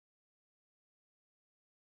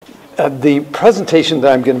The presentation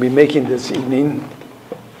that I'm going to be making this evening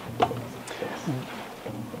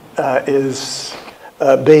is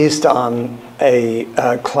based on a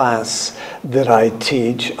class that I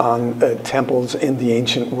teach on temples in the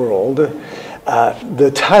ancient world.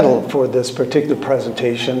 The title for this particular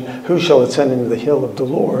presentation, "Who Shall Ascend into the Hill of the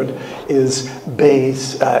Lord," is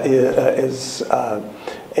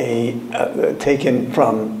taken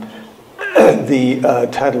from the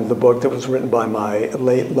title of the book that was written by my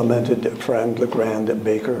late lamented friend LeGrand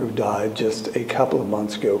Baker, who died just a couple of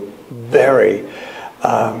months ago, very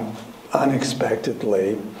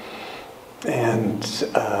unexpectedly. And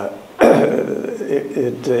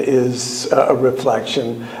it is a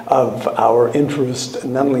reflection of our interest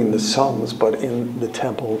not only in the Psalms but in the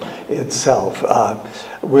temple itself.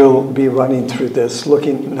 We'll be running through this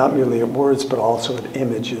looking not merely at words but also at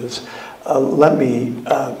images. Let me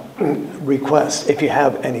request, if you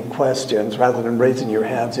have any questions, rather than raising your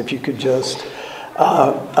hands, if you could just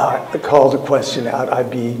call the question out, I'd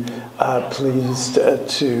be pleased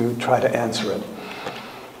to try to answer it.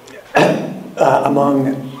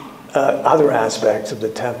 Among other aspects of the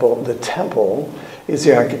temple is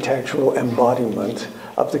the architectural embodiment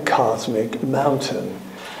of the cosmic mountain.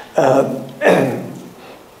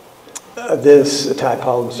 This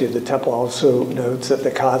typology of the temple also notes that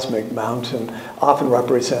the cosmic mountain often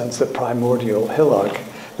represents the primordial hillock,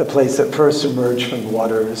 the place that first emerged from the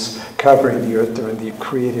waters covering the earth during the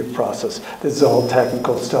creative process. This is all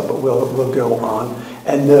technical stuff, but we'll go on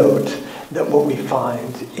and note that what we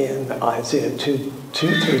find in Isaiah 2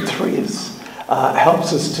 through 3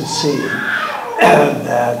 helps us to see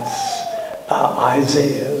that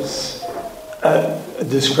Isaiah's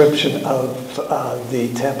description of the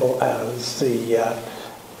temple as the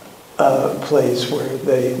place where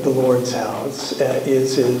the Lord's house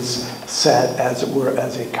is set, as it were,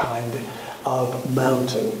 as a kind of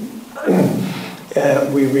mountain.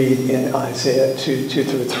 We read in Isaiah 2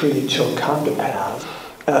 through 3, "It shall come to pass,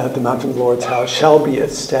 the mountain of the Lord's house shall be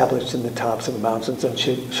established in the tops of the mountains and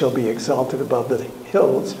shall be exalted above the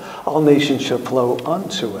hills. All nations shall flow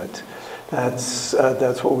unto it."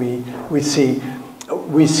 That's what we see.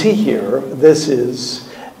 We see here. This is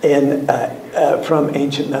from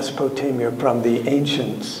ancient Mesopotamia, from the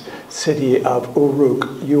ancient city of Uruk,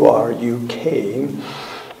 U-R-U-K,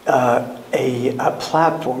 a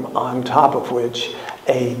platform on top of which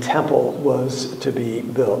a temple was to be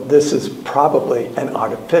built. This is probably an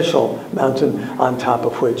artificial mountain on top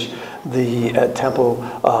of which the temple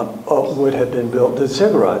would have been built. The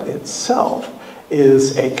ziggurat itself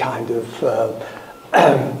is a kind of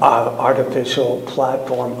artificial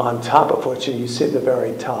platform on top of which, and you see at the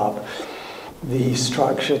very top, the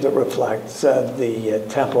structure that reflects the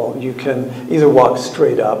temple. You can either walk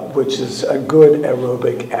straight up, which is a good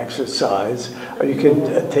aerobic exercise, or you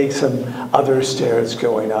can take some other stairs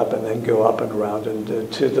going up and then go up and around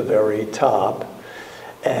and to the very top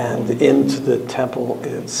and into the temple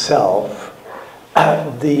itself.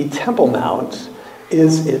 The Temple Mount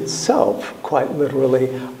is itself quite literally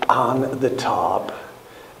on the top.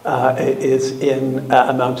 It is in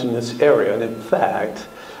a mountainous area, and in fact,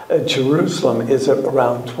 Jerusalem is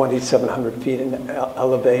around 2,700 feet in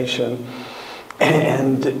elevation,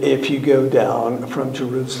 and if you go down from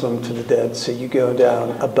Jerusalem to the Dead Sea, you go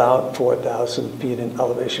down about 4,000 feet in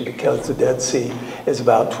elevation, because the Dead Sea is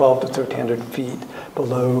about 1,200 to 1,300 feet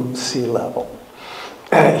below sea level.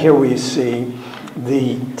 Here we see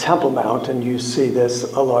the Temple Mount, and you see this,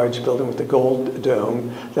 a large building with a gold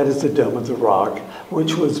dome. That is the Dome of the Rock,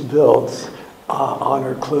 which was built on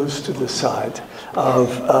or close to the site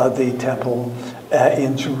of the temple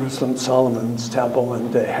in Jerusalem, Solomon's temple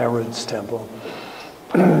and Herod's temple.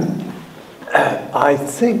 I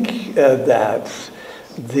think that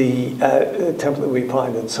the temple that we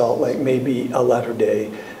find in Salt Lake may be a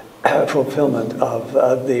latter-day fulfillment of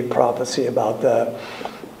the prophecy about the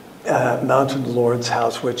mountain of the Lord's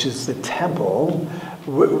house, which is the temple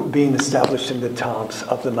being established in the tops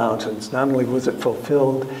of the mountains. Not only was it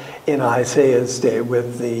fulfilled in Isaiah's day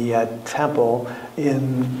with the temple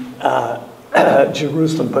in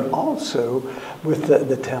Jerusalem, but also with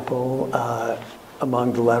the temple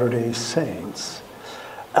among the Latter-day Saints.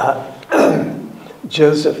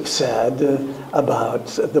 Joseph said about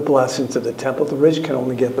the blessings of the temple, the rich can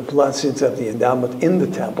only get the blessings of the endowment in the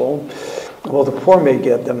temple, while the poor may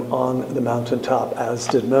get them on the mountaintop, as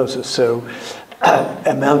did Moses. So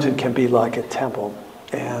a mountain can be like a temple,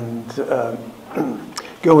 and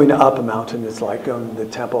going up a mountain is like going to the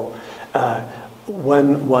temple.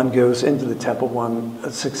 When one goes into the temple,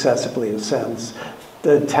 one successively ascends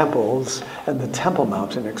The temples and the Temple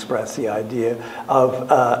Mountain express the idea of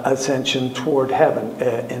ascension toward heaven.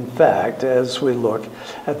 In fact, as we look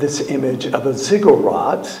at this image of a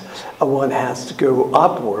ziggurat, one has to go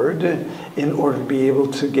upward in order to be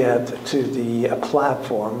able to get to the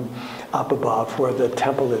platform up above where the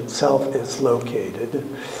temple itself is located.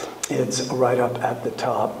 It's right up at the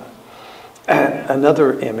top.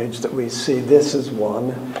 Another image that we see, this is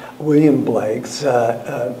one, William Blake's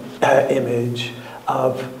image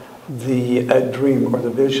of the dream or the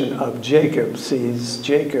vision of Jacob. Sees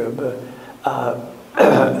Jacob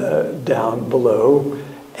down below,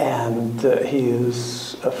 and he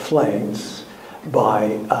is flanked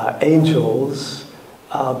by angels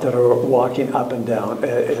that are walking up and down.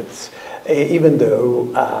 Even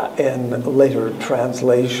though in later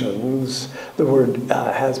translations the word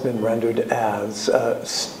has been rendered as a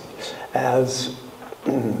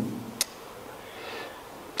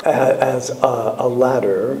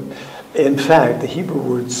ladder. In fact, the Hebrew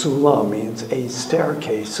word sulam means a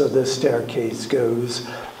staircase. So this staircase goes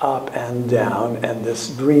up and down, and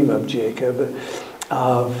this dream of Jacob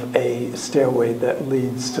of a stairway that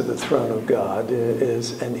leads to the throne of God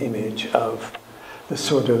is an image of the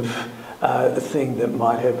sort of thing that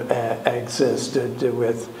might have existed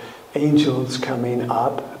with angels coming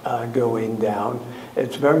up, going down.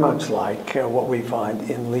 It's very much like what we find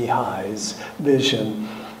in Lehi's vision,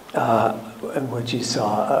 in which he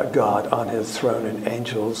saw God on his throne and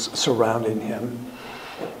angels surrounding him.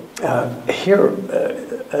 Here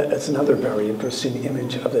is another very interesting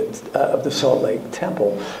image of the Salt Lake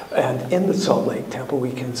Temple. And in the Salt Lake Temple,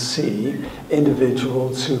 we can see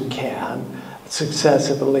individuals who can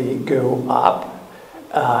successively go up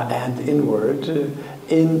and inward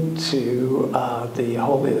into the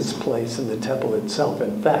holiest place in the temple itself.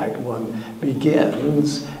 In fact, one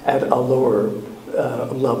begins at a lower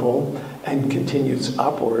level and continues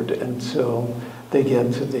upward until they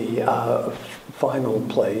get to the final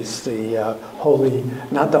place, the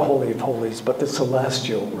not the Holy of Holies, but the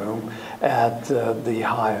celestial room at the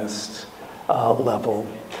highest level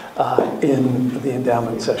in the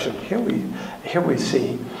endowment session. Here we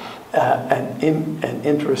see an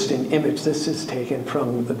interesting image. This is taken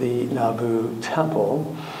from the Nauvoo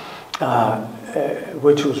Temple,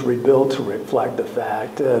 which was rebuilt to reflect the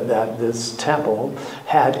fact that this temple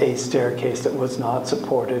had a staircase that was not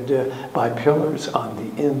supported by pillars on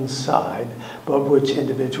the inside, but which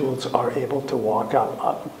individuals are able to walk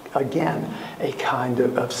up. Again, a kind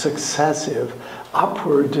of successive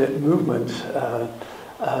upward movement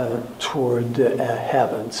toward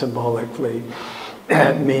heaven, symbolically.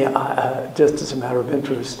 Just as a matter of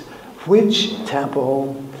interest, which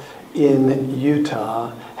temple in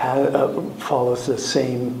Utah follows the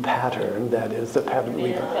same pattern? That is, the pattern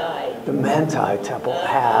the Manti Temple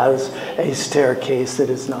has a staircase that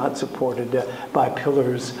is not supported by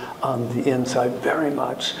pillars on the inside, very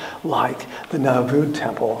much like the Nauvoo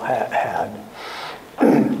Temple had.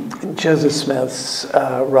 Joseph Smith's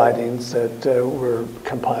writings that were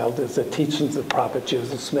compiled as the Teachings of the Prophet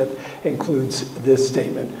Joseph Smith includes this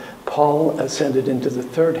statement: Paul ascended into the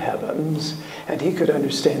third heavens, and he could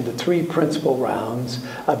understand the three principal rounds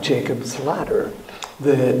of Jacob's ladder: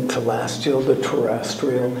 the telestial, the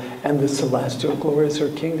terrestrial, and the celestial glories or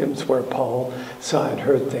kingdoms, where Paul saw and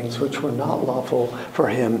heard things which were not lawful for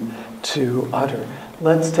him to utter.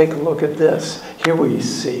 Let's take a look at this. Here we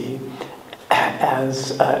see,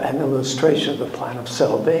 as an illustration of the plan of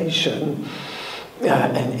salvation,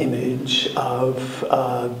 an image of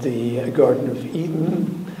the Garden of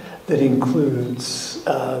Eden that includes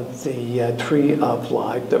the tree of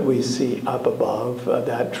life that we see up above,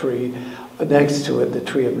 that tree. Next to it, the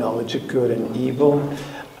tree of knowledge of good and evil.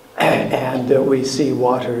 And we see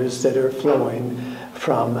waters that are flowing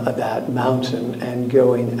from that mountain and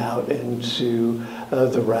going out into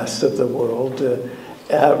the rest of the world,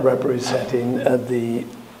 representing the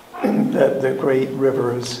great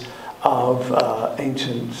rivers of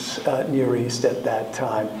ancient Near East at that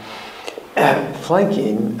time.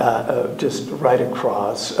 Flanking just right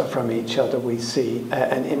across from each other, we see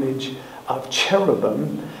an image of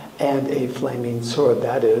cherubim and a flaming sword.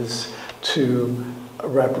 That is to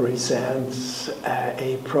represent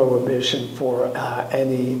a prohibition for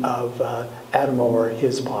any of Adam or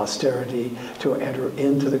his posterity to enter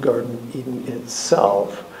into the Garden of Eden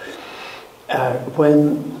itself.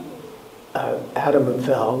 When Adam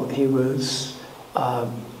fell, he was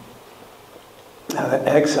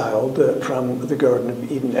exiled from the Garden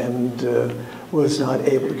of Eden and was not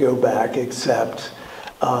able to go back except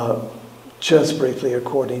just briefly,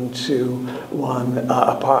 according to one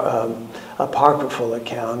apocryphal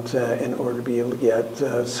account, in order to be able to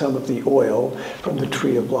get some of the oil from the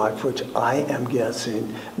tree of life, which I am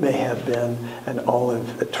guessing may have been an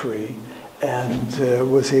olive tree,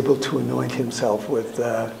 and was able to anoint himself with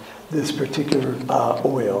this particular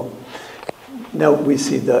oil. Now we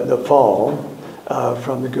see the fall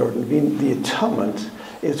from the Garden of Eden. The atonement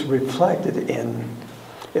is reflected in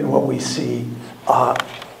what we see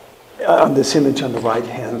on this image on the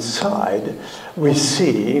right-hand side. We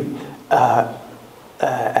see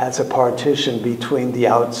as a partition between the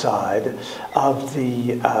outside of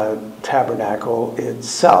the tabernacle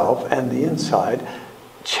itself and the inside,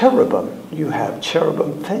 cherubim. You have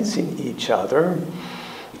cherubim facing each other.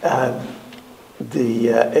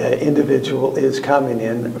 The individual is coming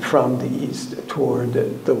in from the east toward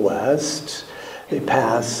the west. They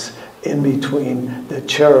pass in between the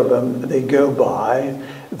cherubim. They go by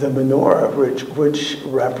the menorah, which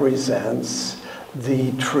represents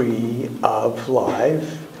the tree of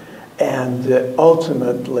life, and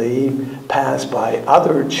ultimately pass by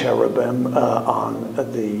other cherubim on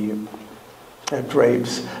the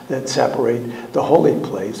drapes that separate the holy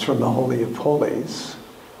place from the Holy of Holies,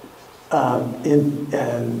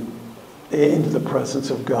 into the presence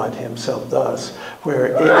of God himself, thus,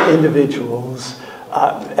 where individuals,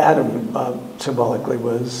 Adam symbolically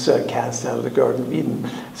was cast out of the Garden of Eden.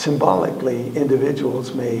 Symbolically,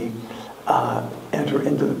 individuals may enter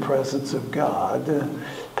into the presence of God,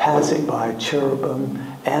 passing by cherubim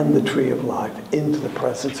and the tree of life into the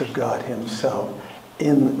presence of God himself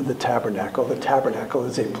in the tabernacle. The tabernacle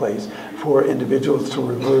is a place for individuals to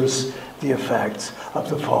reverse the effects of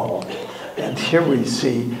the fall. And here we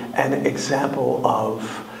see an example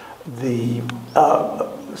of the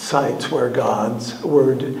sites where God's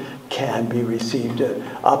word can be received.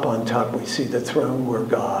 Up on top we see the throne where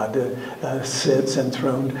God sits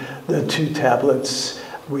enthroned. The two tablets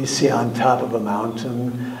we see on top of a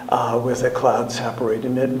mountain with a cloud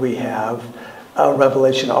separating it. We have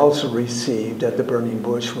revelation also received at the burning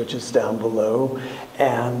bush, which is down below,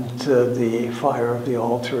 and the fire of the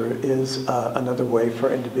altar is another way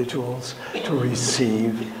for individuals to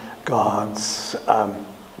receive God's,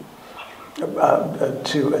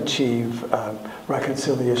 to achieve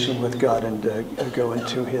reconciliation with God and go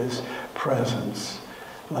into his presence.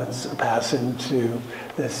 Let's pass into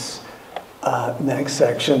this next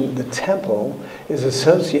section. The temple is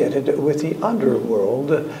associated with the underworld,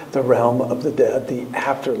 the realm of the dead, the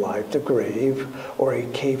afterlife, the grave, or a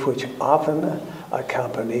cave which often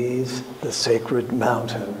accompanies the sacred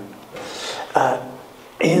mountain.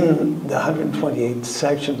 In the 128th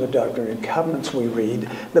section of the Doctrine and Covenants, we read,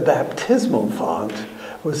 the baptismal font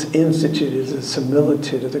was instituted as a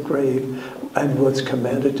similitude of the grave and was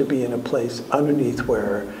commanded to be in a place underneath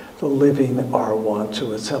where the living are wont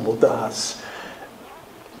to assemble. Thus,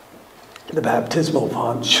 the baptismal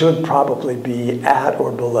font should probably be at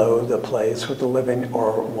or below the place where the living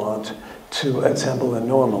are wont to assemble, and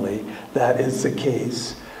normally that is the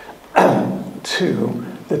case. 2,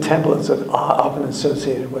 the temple is often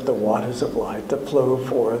associated with the waters of life that flow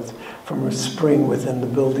forth from a spring within the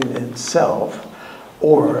building itself,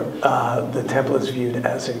 or the temple is viewed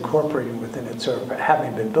as incorporated within it, or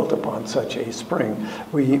having been built upon such a spring.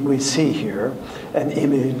 We see here an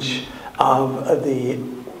image of the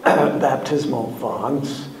baptismal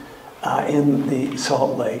font in the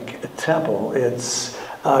Salt Lake Temple. It's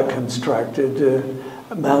constructed,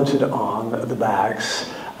 mounted on the backs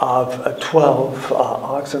of 12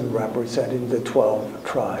 oxen representing the 12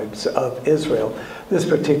 tribes of Israel. This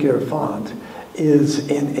particular font is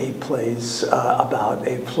in a place about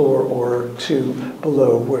a floor or two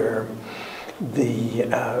below where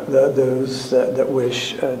those that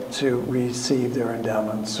wish to receive their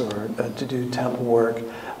endowments or to do temple work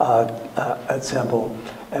assemble,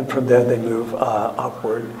 and from there they move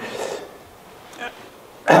upward.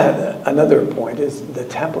 Another point is the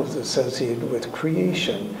temple is associated with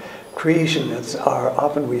creation. Creationists are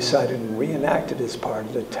often recited and reenacted as part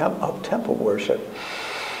of the temple worship.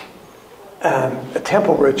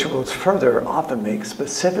 Temple rituals further often make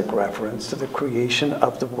specific reference to the creation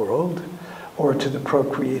of the world or to the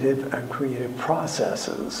procreative and creative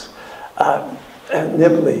processes.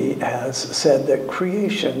 Nibley has said that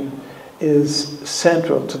creation is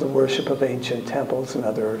central to the worship of ancient temples and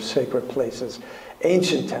other sacred places.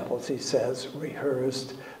 Ancient temples, he says,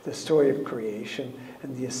 rehearsed the story of creation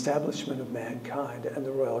and the establishment of mankind and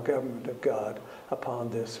the royal government of God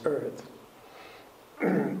upon this earth.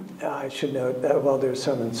 I should note that while there's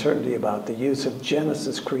some uncertainty about the use of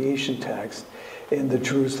Genesis creation text in the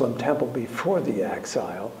Jerusalem temple before the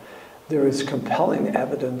exile, there is compelling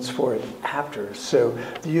evidence for it after. So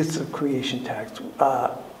the use of creation text,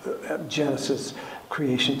 Genesis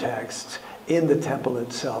creation text in the temple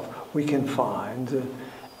itself, we can find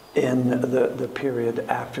in the period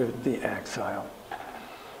after the exile.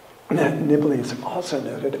 Nibblies also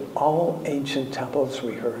noted all ancient temples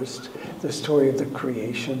rehearsed the story of the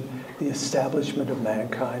creation, the establishment of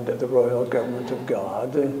mankind, the royal government of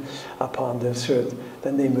God upon this earth.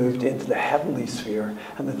 Then they moved into the heavenly sphere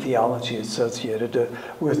and the theology associated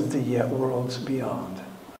with the worlds beyond.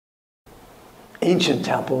 Ancient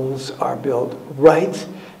temples are built right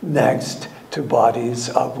next to bodies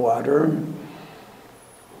of water,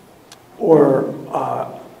 or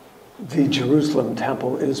the Jerusalem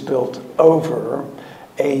temple is built over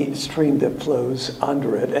a stream that flows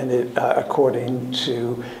under it, and it, according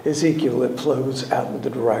to Ezekiel, it flows out in the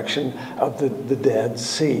direction of the Dead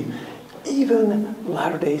Sea. Even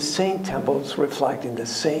Latter-day Saint temples reflecting the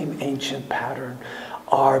same ancient pattern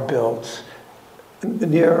are built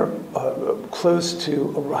near, close to,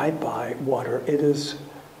 right by water. It is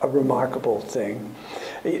a remarkable thing.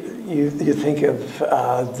 You think of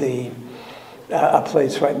a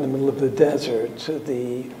place right in the middle of the desert,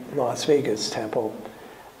 the Las Vegas temple.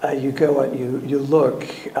 You go and you look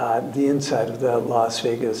at the inside of the Las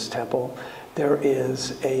Vegas temple. There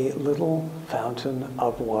is a little fountain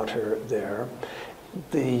of water there.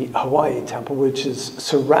 The Hawaii temple, which is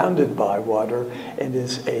surrounded by water and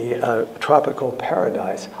is a tropical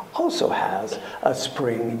paradise, also has a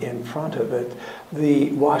spring in front of it.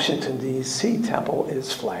 The Washington, D.C. temple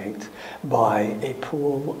is flanked by a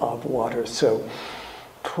pool of water. So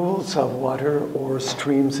pools of water or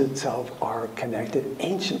streams itself are connected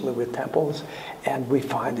anciently with temples, and we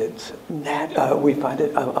find it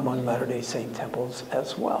among Latter-day Saint temples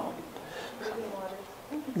as well.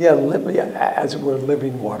 Yeah, as it were,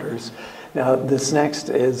 living waters. Now, this next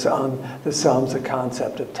is on the Psalms, the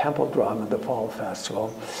concept of temple drama, the fall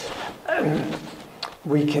festival.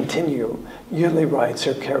 We continue. Yearly rites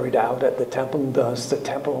are carried out at the temple, and thus the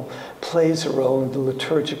temple plays a role in the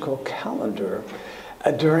liturgical calendar.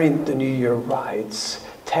 During the New Year rites,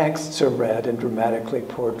 texts are read and dramatically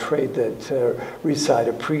portrayed that recite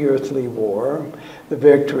a pre-earthly war, the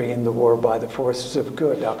victory in the war by the forces of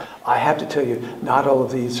good. Now, I have to tell you, not all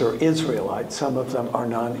of these are Israelite. Some of them are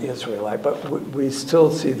non-Israelite, but we still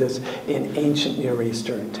see this in ancient Near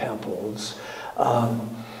Eastern temples.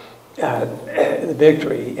 The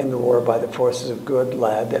victory in the war by the forces of good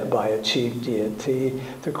led by a chief deity,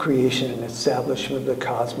 the creation and establishment of the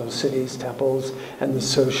cosmos, cities, temples, and the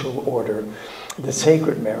social order. The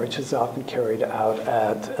sacred marriage is often carried out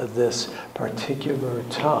at this particular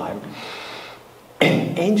time.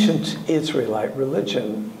 Ancient Israelite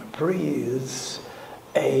religion breathes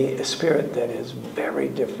a spirit that is very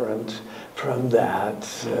different from that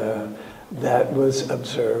that was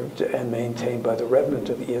observed and maintained by the remnant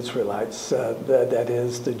of the Israelites, that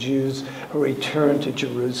is, the Jews who returned to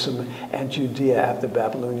Jerusalem and Judea after the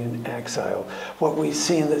Babylonian exile. What we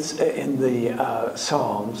see in the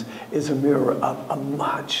Psalms is a mirror of a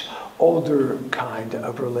much older kind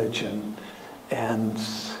of religion. And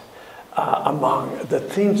among the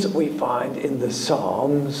themes that we find in the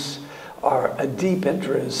Psalms are a deep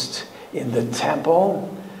interest in the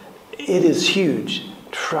temple. It is huge.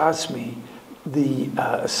 Trust me, the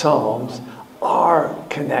Psalms are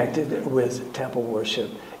connected with temple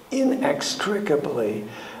worship inextricably.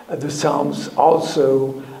 The Psalms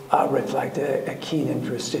also reflect a keen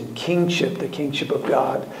interest in kingship, the kingship of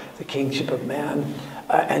God, the kingship of man,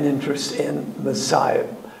 an interest in Messiah,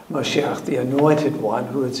 Moshiach, the anointed one,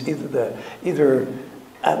 who is either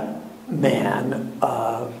a man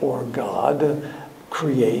or God,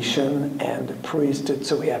 creation and priesthood.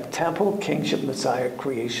 So we have temple, kingship, Messiah,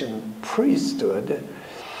 creation, priesthood,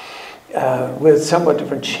 with somewhat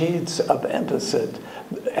different shades of emphasis.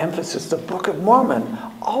 The Book of Mormon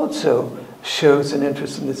also shows an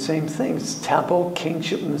interest in the same things: temple,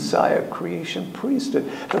 kingship, Messiah, creation, priesthood.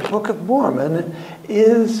 The Book of Mormon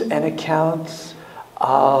is an account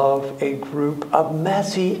of a group of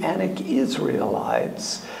Messianic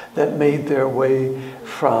Israelites that made their way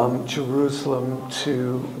from Jerusalem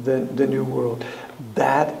to the New World.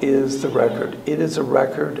 That is the record. It is a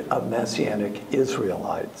record of Messianic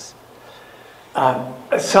Israelites.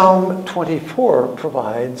 Psalm 24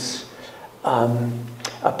 provides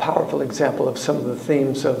a powerful example of some of the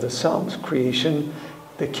themes of the Psalms: creation,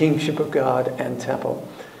 the kingship of God, and temple.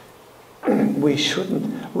 We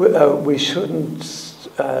shouldn't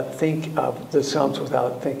think of the Psalms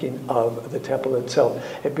without thinking of the temple itself.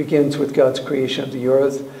 It begins with God's creation of the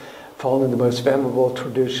earth, Following the most venerable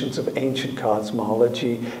traditions of ancient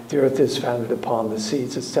cosmology, the earth is founded upon the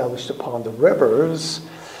seas established upon the rivers,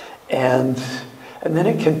 and then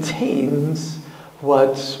it contains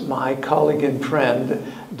what my colleague and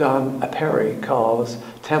friend Don Perry calls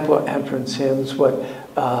Templar entrance hymns, what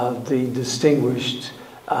the distinguished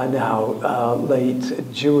now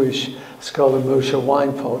late Jewish scholar Moshe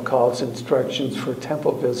Weinfeld calls instructions for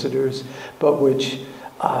temple visitors, but which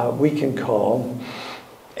we can call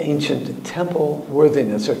ancient temple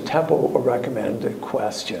worthiness or temple recommended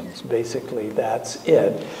questions. Basically, that's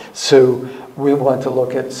it. So we want to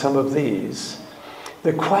look at some of these.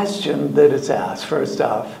 The question that is asked, first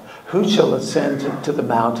off, who shall ascend to the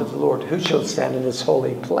mount of the Lord? Who shall stand in his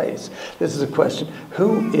holy place? This is a question.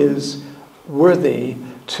 Who is worthy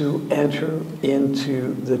to enter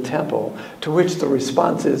into the temple? To which the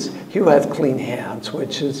response is, he who hath clean hands,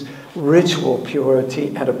 which is ritual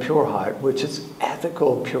purity, and a pure heart, which is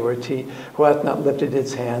ethical purity, who hath not lifted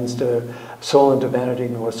his hands to soul unto vanity,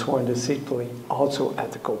 nor sworn deceitfully, also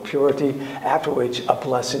ethical purity, after which a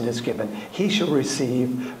blessing is given. He shall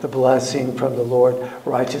receive the blessing from the Lord,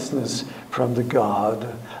 righteousness from the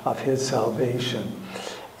God of his salvation.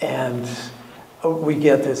 And we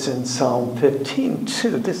get this in Psalm 15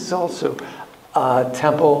 too. This is also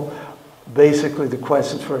temple. Basically, the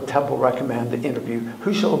questions for a temple recommend the interview.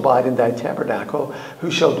 Who shall abide in thy tabernacle? Who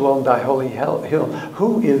shall dwell in thy holy hill?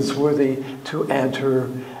 Who is worthy to enter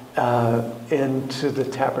into the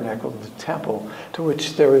tabernacle of the temple? To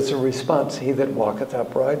which there is a response. He that walketh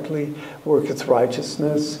uprightly, worketh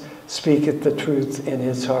righteousness, speaketh the truth in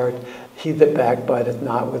his heart. He that backbiteth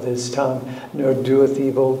not with his tongue, nor doeth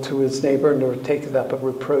evil to his neighbor, nor taketh up a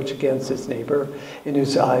reproach against his neighbor, in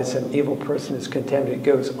whose eyes an evil person is condemned. It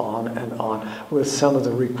goes on and on with some of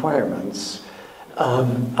the requirements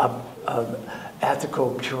of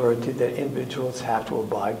ethical purity that individuals have to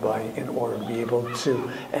abide by in order to be able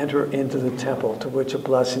to enter into the temple, to which a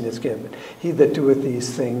blessing is given. He that doeth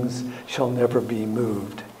these things shall never be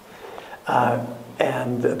moved.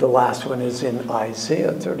 And the last one is in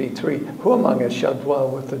Isaiah 33. Who among us shall dwell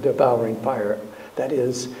with the devouring fire? That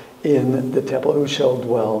is, in the temple. Who shall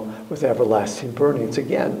dwell with everlasting burnings?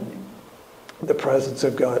 Again, the presence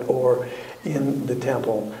of God, or in the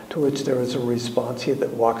temple, to which there is a response. He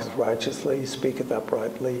that walketh righteously, speaketh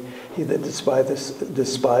uprightly. He that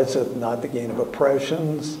despiseth not the gain of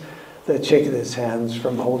oppressions, that shaketh his hands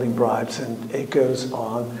from holding bribes. And it goes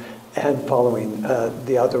on. And following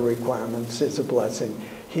the other requirements is a blessing.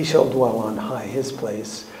 He shall dwell on high. His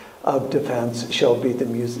place of defense shall be the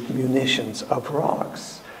munitions of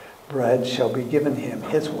rocks. Bread shall be given him.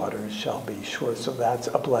 His waters shall be sure. So that's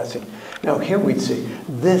a blessing. Now here we see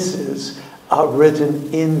this is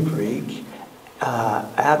written in Greek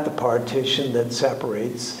at the partition that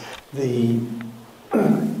separates the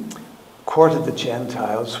court of the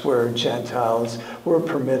Gentiles, where Gentiles were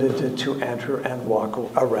permitted to enter and walk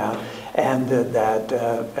around, and that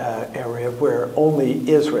area where only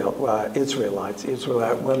Israelites,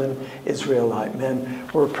 Israelite women, Israelite men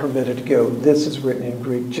were permitted to go. This is written in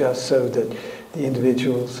Greek just so that the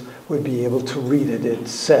individuals would be able to read it. It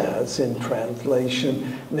says in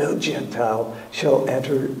translation, no Gentile shall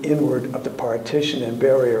enter inward of the partition and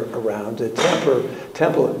barrier around the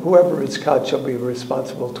temple. Whoever is caught shall be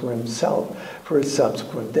responsible to himself for his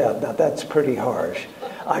subsequent death. Now that's pretty harsh.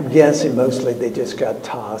 I'm guessing mostly they just got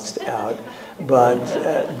tossed out. But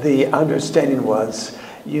the understanding was,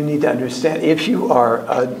 you need to understand, if you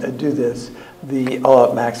are do this, the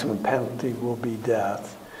maximum penalty will be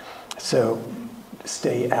death. So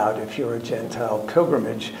stay out if you're a Gentile.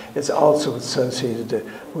 Pilgrimage is also associated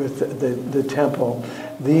with the temple.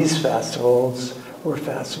 These festivals were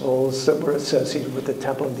festivals that were associated with the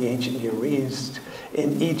temple of the ancient Near East.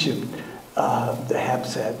 In Egypt, the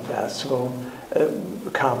Hapsad festival,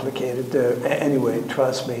 complicated. Anyway,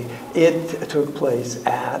 trust me, it took place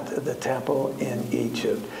at the temple in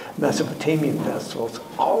Egypt. Mesopotamian festivals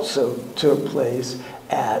also took place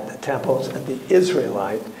at the temples, and the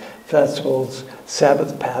Israelite festivals,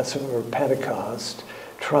 Sabbath, Passover, Pentecost,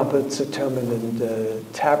 trumpets, atonement,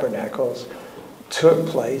 and tabernacles took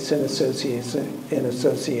place in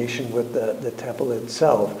association with the temple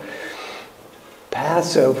itself.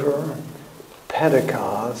 Passover,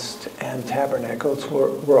 Pentecost, and tabernacles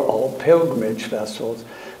were all pilgrimage festivals.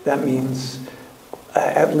 That means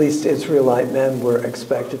at least Israelite men were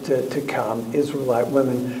expected to come. Israelite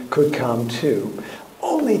women could come too.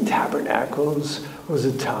 Only tabernacles was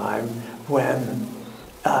a time when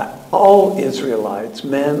all Israelites,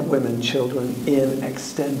 men, women, children, in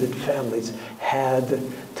extended families, had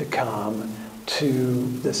to come to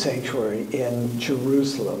the sanctuary in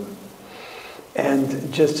Jerusalem.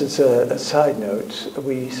 And just as a side note,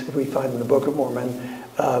 we find in the Book of Mormon,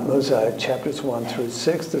 Mosiah chapters 1 through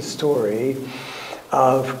 6, the story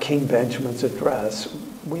of King Benjamin's address.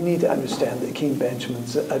 We need to understand that King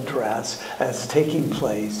Benjamin's address as taking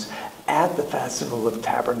place at the Festival of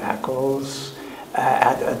Tabernacles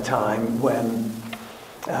at a time when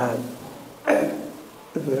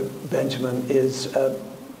Benjamin is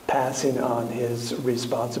passing on his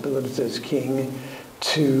responsibilities as king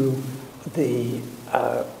to his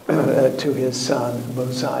son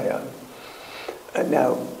Mosiah.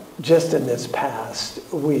 Now, just in this past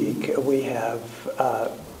week, we are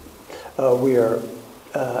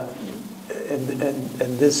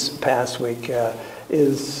in this past week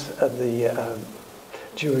is the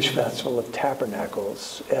Jewish Festival of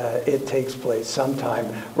Tabernacles. It takes place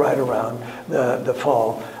sometime right around the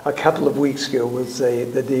fall. A couple of weeks ago was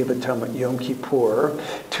the Day of Atonement, Yom Kippur.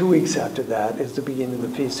 2 weeks after that is the beginning of the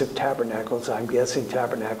Feast of Tabernacles. I'm guessing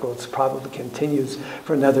Tabernacles probably continues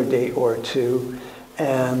for another day or two.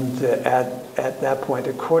 And at that point,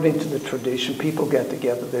 according to the tradition, people get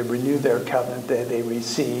together, they renew their covenant, they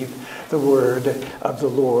receive the word of the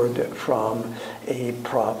Lord from a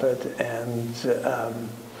prophet and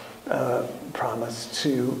promise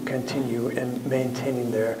to continue in maintaining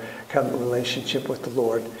their covenant relationship with the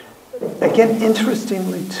Lord. Again,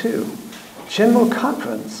 interestingly too, General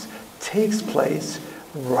Conference takes place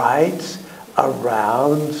right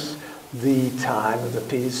around the time of the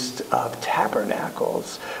Feast of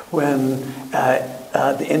Tabernacles, when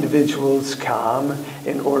the individuals come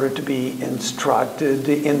in order to be instructed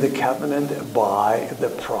in the covenant by the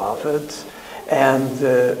prophets, and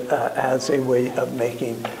as a way of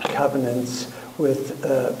making covenants with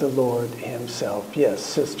the Lord himself. Yes,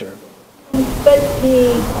 sister. But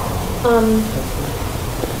the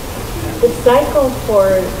cycle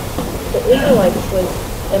for the Israelites was,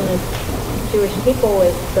 and the Jewish people,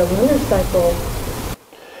 was the lunar cycle.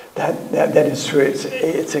 That is true.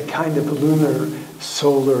 It's a kind of lunar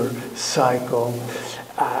solar cycle.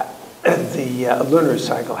 The lunar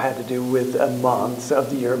cycle had to do with months of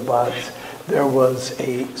the year, but there was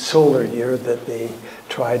a solar year that they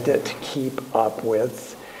tried to keep up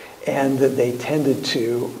with, and that they tended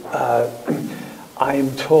to. I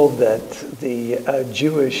am told that the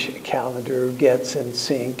Jewish calendar gets in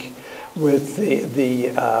sync with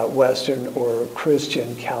the Western or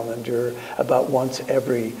Christian calendar about once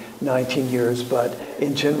every 19 years, but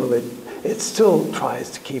in general it still tries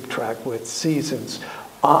to keep track with seasons,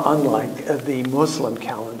 unlike the Muslim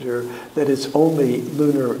calendar that is only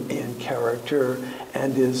lunar in character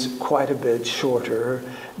and is quite a bit shorter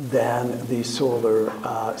than the solar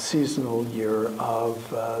seasonal year of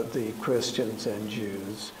the Christians and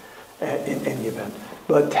Jews in any event.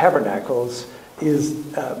 But Tabernacles is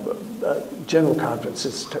General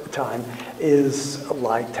Conference's time is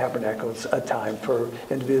like Tabernacles, a time for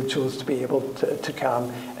individuals to be able to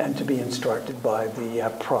come and to be instructed by the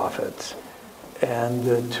prophets and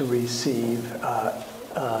to receive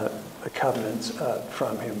covenants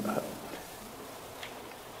from him.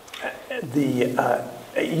 The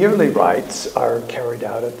yearly rites are carried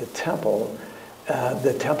out at the temple.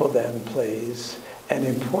 The temple then plays an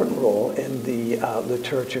important role in the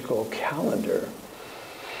liturgical calendar.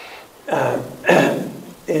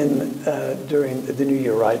 During the New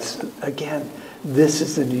Year rites, again, this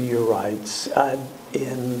is the New Year rites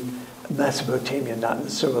in Mesopotamia, not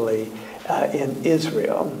necessarily in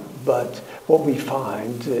Israel, but what we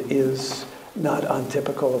find is not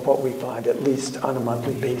untypical of what we find, at least on a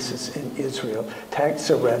monthly basis in Israel. Texts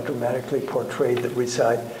are read dramatically portrayed that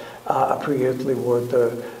recite a pre-earthly war,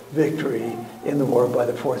 the victory in the war by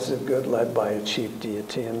the forces of good led by a chief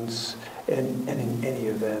deity. And in any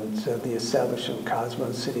event, the establishment of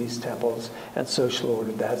cosmos, cities, temples, and social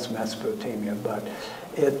order, that's Mesopotamia, but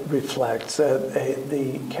it reflects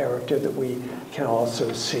the character that we can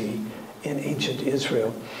also see in ancient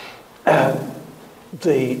Israel.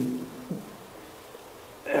 The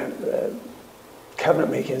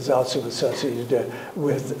covenant making is also associated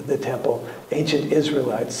with the temple. Ancient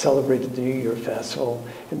Israelites celebrated the New Year festival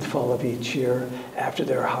in the fall of each year after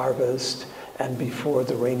their harvest and before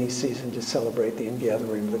the rainy season to celebrate the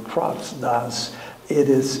ingathering of the crops. Thus,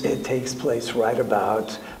 it takes place right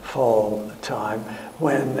about fall time,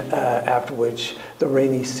 when after which the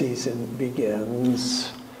rainy season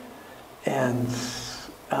begins. And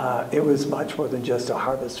it was much more than just a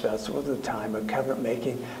harvest festival. It was a time of covenant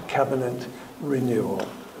making, covenant renewal.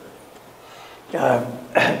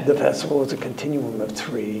 The festival was a continuum of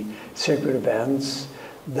 3 sacred events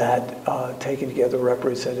that, taken together,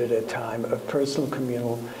 represented a time of personal,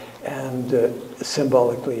 communal, and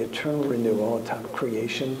symbolically eternal renewal, a time of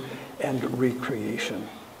creation and recreation.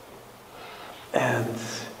 And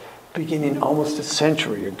beginning almost a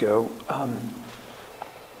century ago,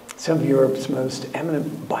 some of Europe's most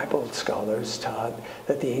eminent Bible scholars taught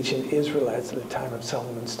that the ancient Israelites at the time of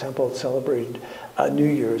Solomon's temple celebrated a New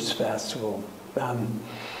Year's festival.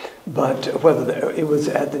 But whether it was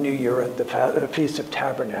at the New Year, at the Feast of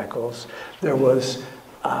Tabernacles, there was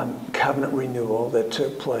covenant renewal that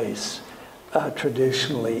took place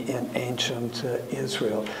traditionally in ancient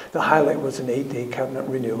Israel. The highlight was an 8-day covenant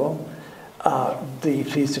renewal. The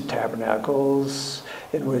Feast of Tabernacles,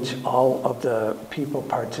 in which all of the people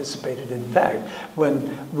participated. In fact,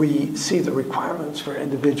 when we see the requirements for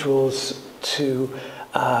individuals to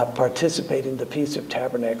participate in the Feast of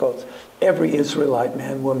Tabernacles, every Israelite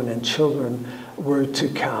man, woman, and children were to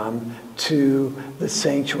come to the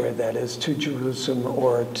sanctuary, that is, to Jerusalem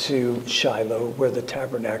or to Shiloh, where the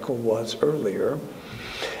tabernacle was earlier.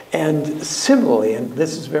 And similarly, and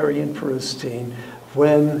this is very interesting,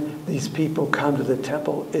 when these people come to the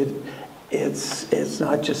temple, it's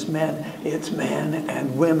not just men, it's men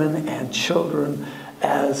and women and children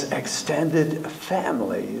as extended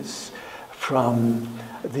families, from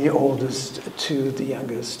the oldest to the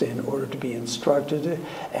youngest, in order to be instructed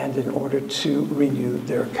and in order to renew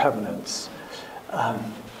their covenants. A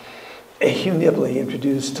Hugh Nibley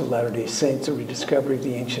introduced to Latter-day Saints a rediscovery of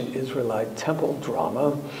the ancient Israelite temple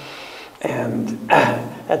drama. And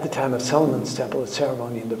at the time of Solomon's temple, a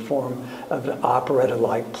ceremony in the form of an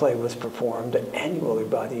operetta-like play was performed annually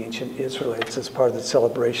by the ancient Israelites as part of the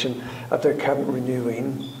celebration of their covenant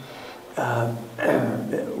renewing,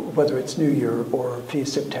 whether it's New Year or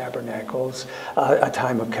Feast of Tabernacles, a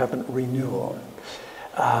time of covenant renewal.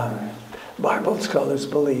 Bible scholars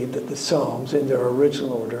believe that the Psalms, in their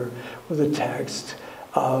original order, were the text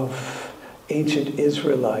of ancient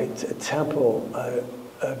Israelite temple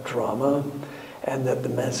drama, and that the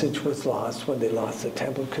message was lost when they lost the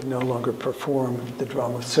temple, could no longer perform the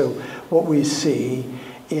drama. So what we see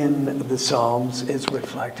in the Psalms is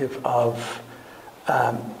reflective of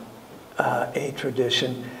a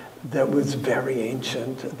tradition that was very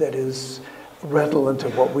ancient, that is redolent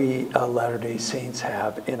of what we Latter-day Saints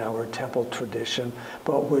have in our temple tradition,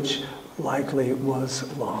 but which likely was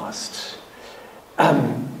lost.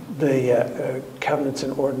 The covenants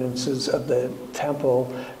and ordinances of the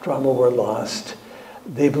temple drama were lost.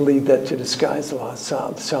 They believe that to disguise the lost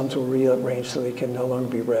the Psalms were rearranged so they can no longer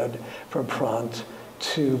be read from front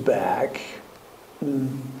to back.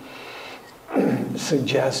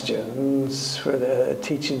 Suggestions for the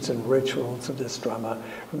teachings and rituals of this drama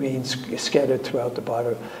remain scattered throughout the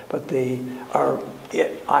Bible, but they are,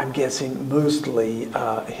 I'm guessing, mostly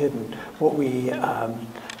hidden. What we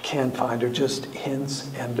can find are just hints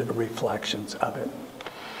and reflections of it.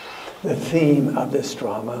 The theme of this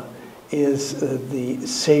drama is the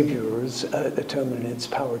Savior's atonement and its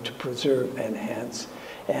power to preserve, enhance,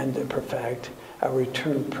 and perfect our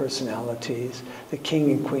eternal personalities. The king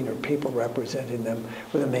and queen, or people representing them,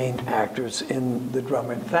 were the main actors in the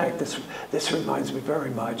drama. In fact, this reminds me very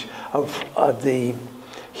much of the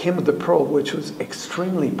Hymn of the Pearl, which was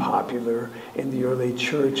extremely popular in the early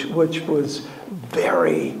church, which was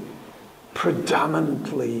very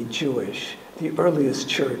predominantly Jewish. The earliest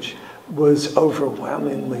church was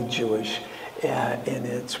overwhelmingly Jewish in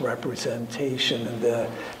its representation. And the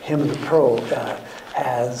Hymn of the Pearl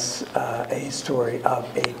has a story of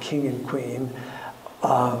a king and queen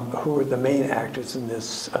who were the main actors in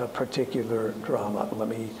this particular drama. Let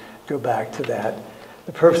me go back to that.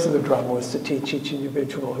 The purpose of the drama was to teach each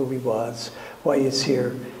individual who he was, why he's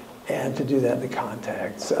here, and to do that in the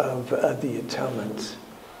context of the atonement.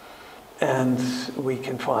 And we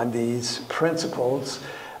can find these principles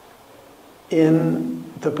in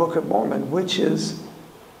the Book of Mormon, which is,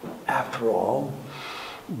 after all,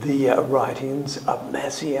 the writings of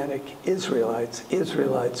Messianic Israelites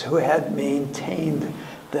who had maintained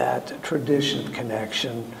that tradition of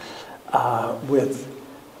connection with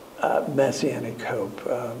Messianic hope,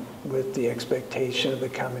 with the expectation of the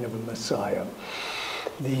coming of a Messiah.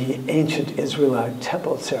 The ancient Israelite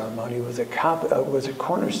temple ceremony was a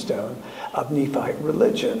cornerstone of Nephite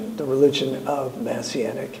religion, the religion of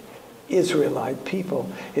Messianic Israelite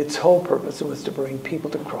people. Its whole purpose was to bring people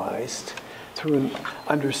to Christ through an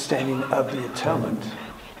understanding of the atonement.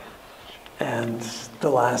 And the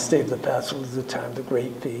last day of the festival is the time of the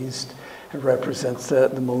great feast. It represents the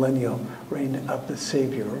millennial reign of the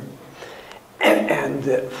Savior. And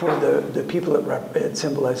for the people, it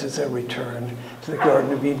symbolizes a return to the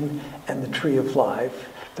Garden of Eden and the Tree of Life,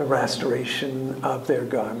 the restoration of their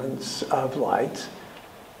garments of light,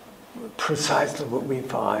 precisely what we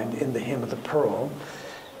find in the Hymn of the Pearl.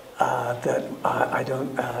 that I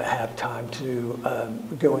don't have time to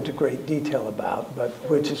go into great detail about, but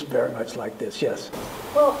which is very much like this. Yes?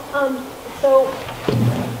 Well, so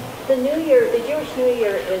the New Year, the Jewish New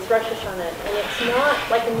Year is Rosh Hashanah, and it's not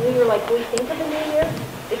like a New Year like we think of a New Year.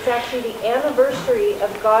 It's actually the anniversary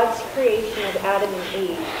of God's creation of Adam and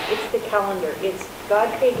Eve. It's the calendar. It's God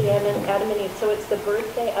created Adam and Eve, so it's the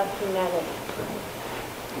birthday of humanity.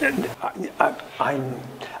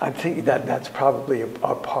 I'm thinking that that's probably a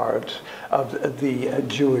part of the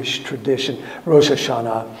Jewish tradition. Rosh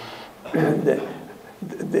Hashanah,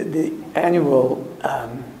 the annual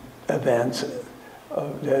events,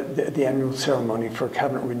 the annual ceremony for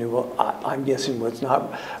covenant renewal, I'm guessing was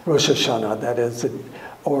not Rosh Hashanah, that is,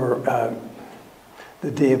 or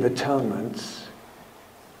the Day of Atonement,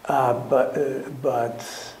 but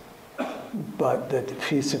the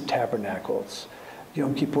Feast of Tabernacles.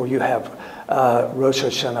 Yom Kippur, you have Rosh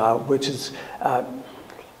Hashanah, which is,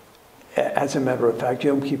 as a matter of fact,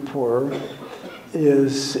 Yom Kippur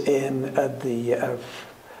is in the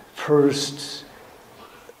first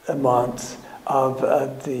month of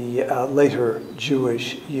the later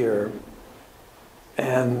Jewish year,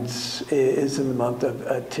 and is in the month of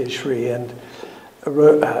Tishri, and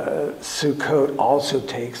Sukkot also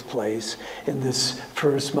takes place in this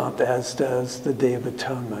first month, as does the Day of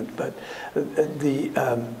Atonement. But the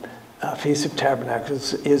Feast of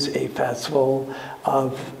Tabernacles is a festival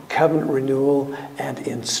of covenant renewal and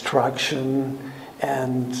instruction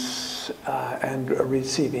and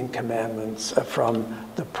receiving commandments from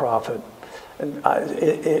the prophet. And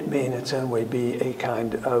it may in its own way be a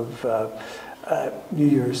kind of New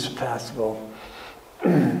Year's festival.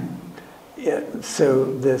 Yeah, so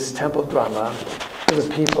this temple drama, for the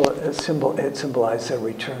people, it symbolized their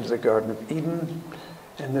return to the Garden of Eden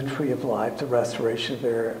and the Tree of Life, the restoration of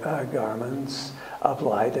their garments of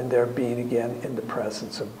light, and their being again in the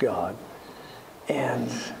presence of God. And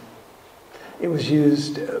it was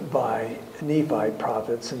used by Nephi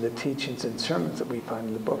prophets in the teachings and sermons that we find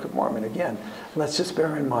in the Book of Mormon. Again, let's just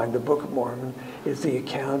bear in mind the Book of Mormon is the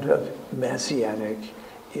account of Messianic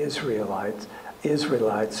Israelites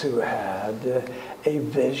who had a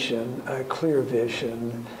vision, a clear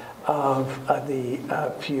vision of the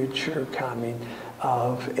future coming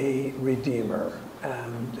of a Redeemer,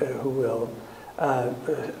 and who will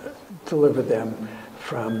deliver them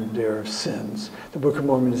from their sins. The Book of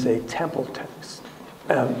Mormon is a temple text.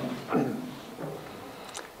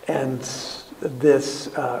 And this,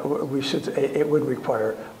 it would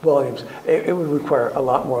require volumes. It would require a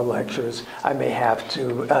lot more lectures. I may have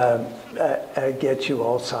to get you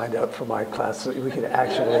all signed up for my class so we could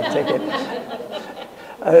actually take it.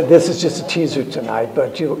 This is just a teaser tonight,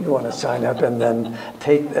 but you want to sign up and then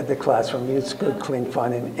take the class from me. It's good, clean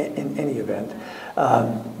fun in any event.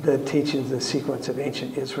 The teachings, the sequence of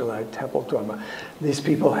ancient Israelite temple drama. These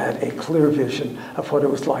people had a clear vision of what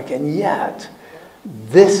it was like, and yet,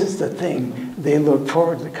 this is the thing. They looked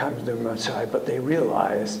forward to the coming of their Messiah, but they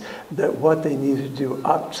realized that what they needed to do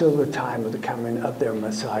up till the time of the coming of their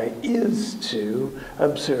Messiah is to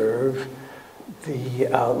observe the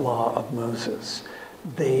law of Moses.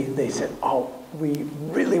 They said, oh, we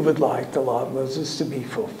really would like the law of Moses to be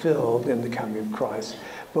fulfilled in the coming of Christ,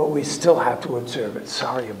 but we still have to observe it.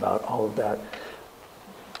 Sorry about all of that.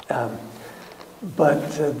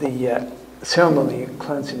 But the ceremony of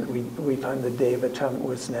cleansing that we find the Day of Atonement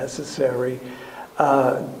was necessary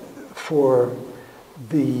for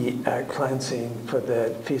the cleansing for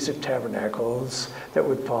the Feast of Tabernacles that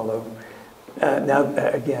would follow. Now,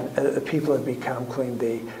 again, the people had become clean.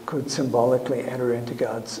 They could symbolically enter into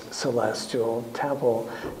God's celestial temple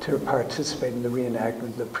to participate in the reenactment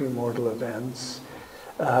of the premortal events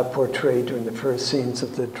portrayed during the first scenes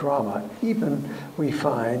of the drama. Even we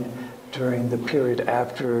find during the period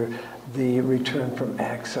after the return from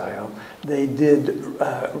exile, they did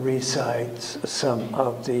recite some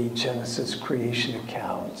of the Genesis creation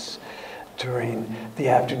accounts during the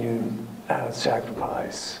afternoon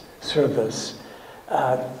sacrifice service.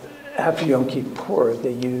 After Yom Kippur,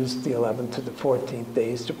 they used the 11th to the 14th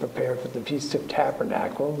days to prepare for the Feast of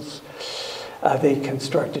Tabernacles. They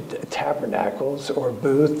constructed tabernacles or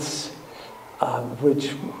booths,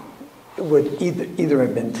 which would either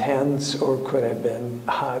have been tents or could have been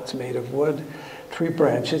huts made of wood, tree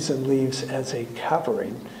branches, and leaves as a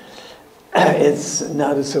covering. It's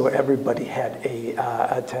not as though everybody had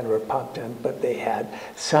a tent or a pop tent, but they had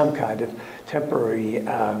some kind of temporary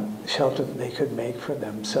shelter that they could make for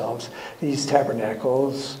themselves. These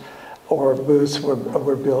tabernacles or booths were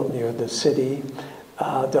built near the city,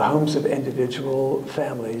 the homes of individual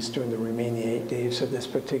families during the remaining 8 days of this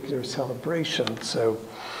particular celebration. So,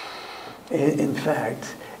 in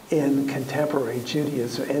fact, in contemporary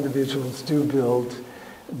Judaism, individuals do build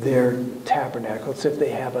their tabernacles if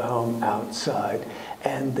they have a home outside,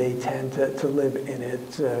 and they tend to live in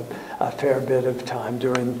it a fair bit of time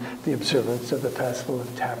during the observance of the Festival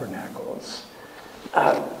of Tabernacles.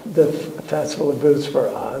 The Festival of Booths for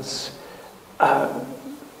us,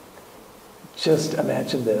 just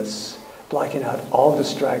imagine this, blocking out all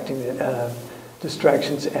distractions,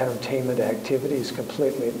 entertainment activities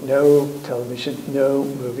completely. No television, no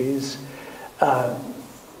movies,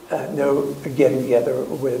 no getting together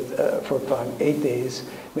for fun. 8 days,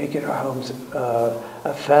 making our homes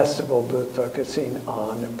a festival booth focusing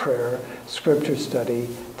on prayer, scripture study,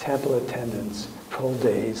 temple attendance, full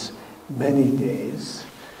days, many days.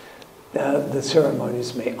 The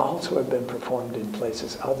ceremonies may also have been performed in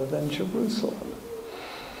places other than Jerusalem.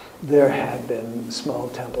 There had been small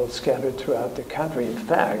temples scattered throughout the country. In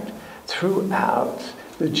fact, throughout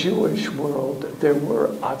the Jewish world, there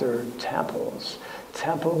were other temples.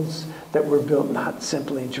 Temples that were built not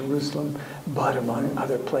simply in Jerusalem, but among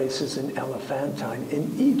other places in Elephantine,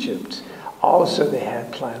 in Egypt. Also, they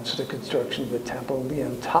had plans for the construction of the temple in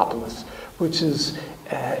Leontopolis, which is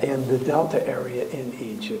in the Delta area in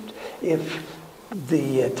Egypt. If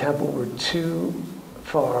the temple were too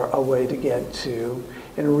far away to get to,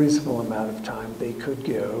 in a reasonable amount of time, they could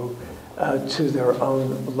go to their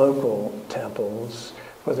own local temples,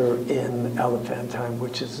 whether in Elephantine,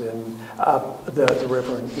 which is in up the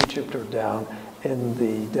river in Egypt, or down in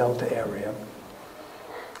the Delta area.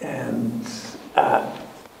 And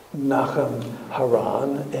Nachum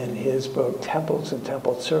Haran, in his book Temples and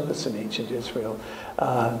Temple Service in Ancient Israel,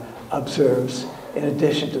 observes, in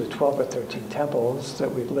addition to the 12 or 13 temples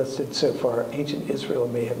that we've listed so far, ancient Israel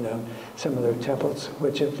may have known similar temples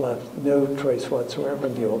which have left no trace whatsoever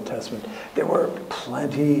in the Old Testament. There were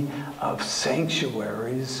plenty of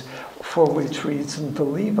sanctuaries, for which reason the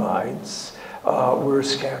Levites were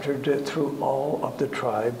scattered through all of the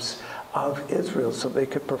tribes of Israel, so they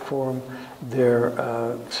could perform their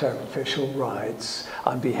sacrificial rites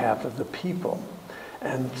on behalf of the people.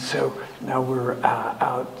 And so now we're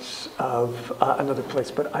out of another place,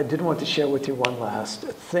 but I did want to share with you one last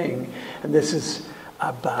thing, and this is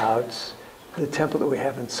about the temple that we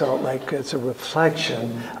have in Salt Lake as a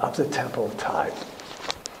reflection of the temple type.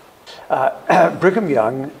 Brigham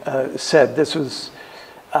Young said, this was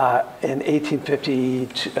in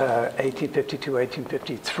 1852,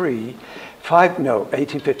 1853,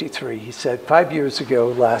 1853, he said, 5 years ago,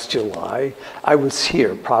 last July, I was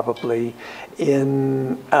here probably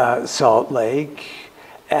in Salt Lake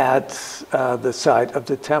at the site of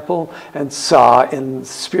the temple, and saw in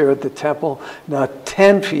spirit the temple not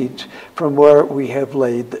 10 feet from where we have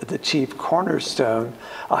laid the chief cornerstone.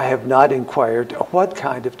 I have not inquired what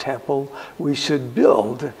kind of temple we should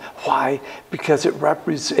build. Why? Because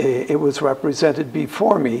it was represented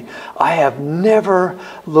before me. I have never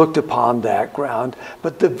looked upon that ground,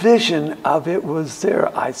 but the vision of it was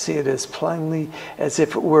there. I see it as plainly as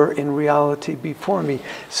if it were in reality before me.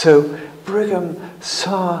 So Brigham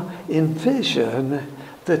saw in vision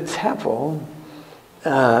the temple,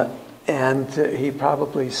 and he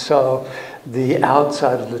probably saw the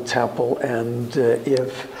outside of the temple, and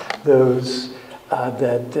if those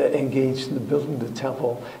that engaged in the building of the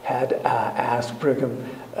temple had asked Brigham,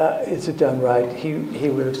 is it done right? He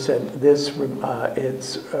would have said, this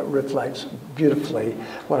reflects beautifully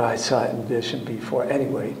what I saw in vision before.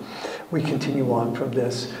 Anyway, we continue on from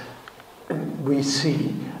this. We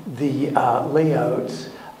see the layout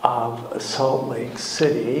of Salt Lake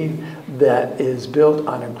City that is built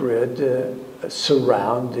on a grid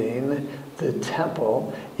surrounding the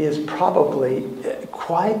temple is probably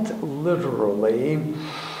quite literally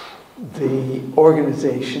the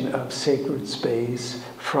organization of sacred space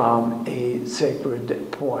from a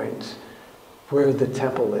sacred point where the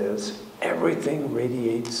temple is. Everything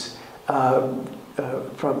radiates from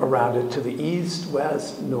around it to the east,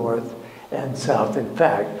 west, north, and south. In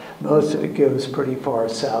fact, most of it goes pretty far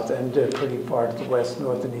south and pretty far to the west,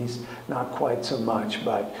 north, and east, not quite so much,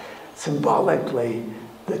 but symbolically,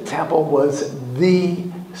 the temple was the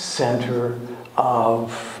center of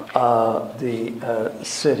the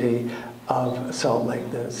city of Salt Lake,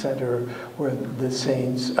 the center where the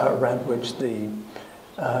saints, around which the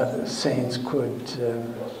saints could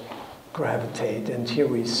gravitate. And here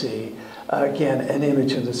we see, again, an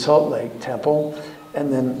image of the Salt Lake temple, and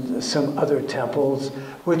then some other temples.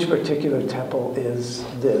 Which particular temple is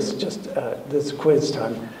this? Just this quiz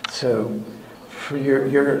time. So for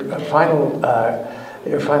your final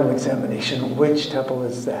examination, which temple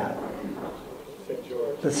is that?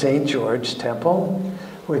 The St. George Temple.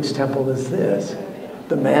 Which temple is this?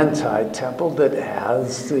 the man-side temple that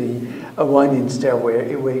has a winding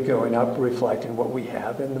stairway going up, reflecting what we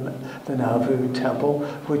have in the Nauvoo temple.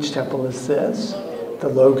 Which temple is this? The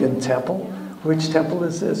Logan temple. Which temple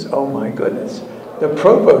is this? Oh my goodness. The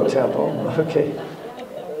Provo temple. Okay.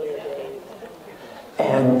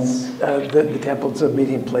 And the temple's a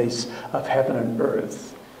meeting place of heaven and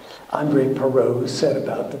earth. Andre Perot said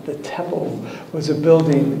about that the temple was a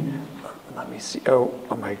building. Let me see. Oh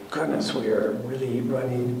my goodness, we are really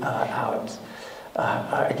running out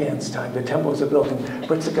against time. The temple is a building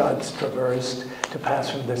which the gods traversed to pass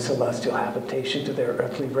from their celestial habitation to their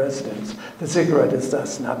earthly residence. The ziggurat is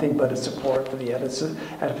thus nothing but a support for the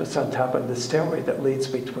edifice on top of the stairway that leads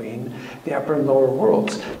between the upper and lower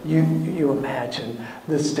worlds. You imagine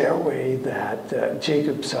the stairway that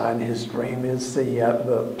Jacob saw in his dream is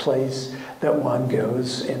the place that one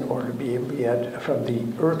goes in order to be able to get from the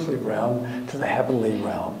earthly realm to the heavenly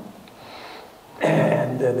realm.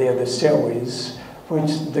 And they are the stairways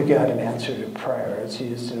which the God in answer to prayer is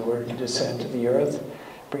used in order to descend to the earth,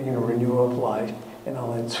 bringing a renewal of life in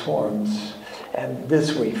all its forms. And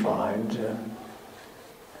this we find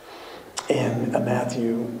in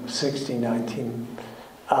Matthew 16:19,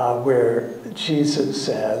 where Jesus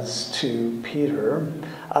says to Peter,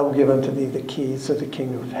 I will give unto thee the keys of the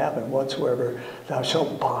kingdom of heaven. Whatsoever thou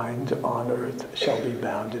shalt bind on earth shall be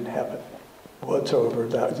bound in heaven. Whatsoever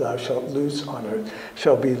thou shalt loose on earth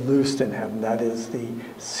shall be loosed in heaven. That is the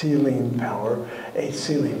sealing power, a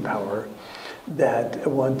sealing power that at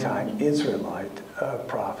one time Israelite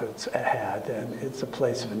prophets had, and it's a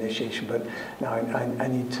place of initiation. But now I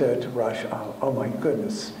need to rush on. Oh my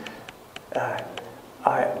goodness.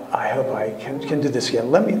 I hope I can do this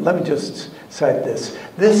again. Let me just cite this.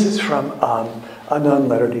 This is from a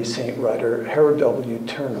non-Latter-day Saint writer, Harold W.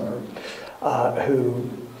 Turner, who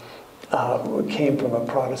came from a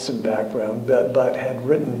Protestant background, but had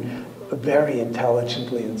written very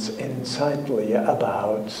intelligently and insightfully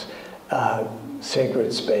about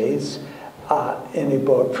sacred space. In a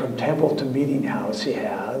book, From Temple to Meeting House, he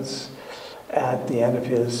has, at the end of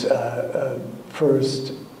his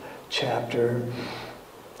first chapter,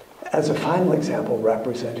 as a final example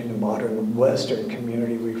representing a modern Western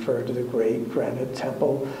community, referred to the great granite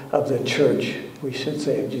temple of the Church, we should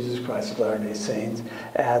say, of Jesus Christ of Latter-day Saints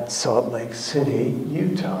at Salt Lake City,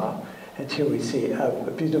 Utah. And here we see a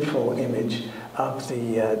beautiful image of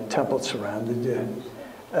the temple surrounded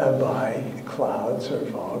by clouds or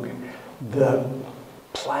fog. The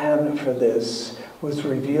plan for this was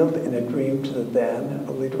revealed in a dream to the then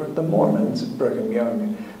leader of the Mormons, Brigham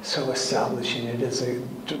Young, so establishing it as a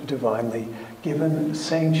divinely given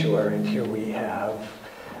sanctuary. And here we have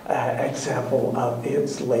an example of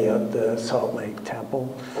its layout, the Salt Lake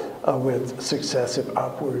Temple, with successive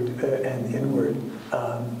upward and inward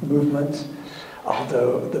movements.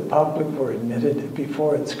 Although the public were admitted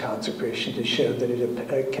before its consecration to show that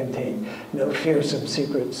it contained no fearsome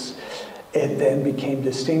secrets, it then became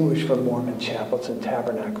distinguished from Mormon chapels and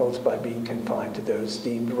tabernacles by being confined to those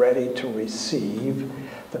deemed ready to receive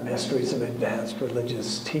the mysteries of advanced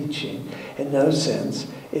religious teaching. In no sense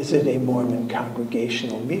is it a Mormon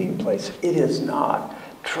congregational meeting place. It is not.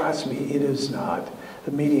 Trust me, it is not.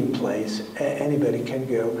 The meeting place, anybody can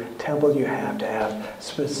go. Temple, you have to have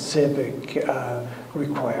specific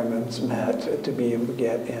requirements met to be able to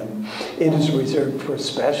get in. It is reserved for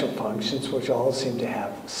special functions, which all seem to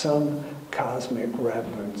have some cosmic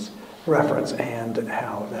reference, and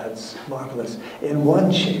how that's marvelous. In one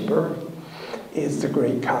chamber is the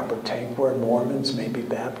great copper tank where Mormons may be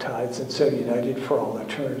baptized and so united for all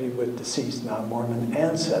eternity with deceased non-Mormon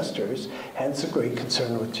ancestors, hence a great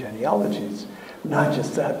concern with genealogies. Not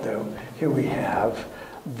just that, though. Here we have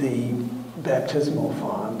the baptismal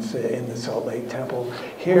fonts in the Salt Lake Temple.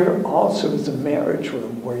 Here also is the marriage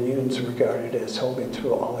room where unions regarded as holding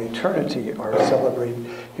through all eternity are celebrated.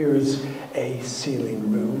 Here is a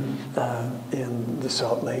sealing room in the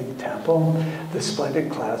Salt Lake Temple. The splendid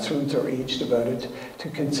classrooms are each devoted to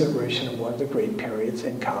consideration of one of the great periods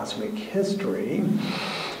in cosmic history.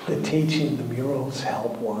 The teaching, the murals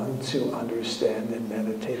help one to understand and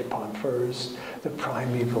meditate upon first the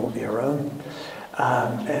primeval era.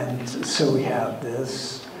 And so we have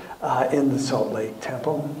this in the Salt Lake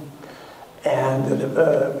Temple. And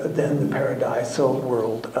then the paradisal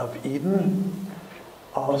world of Eden,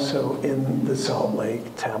 also in the Salt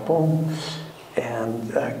Lake Temple. And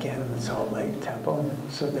again in the Salt Lake Temple.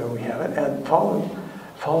 So there we have it. And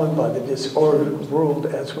followed by the disordered world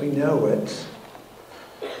as we know it.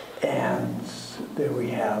 And there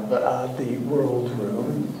we have the world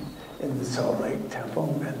room in the Salt Lake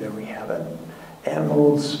Temple, and there we have it.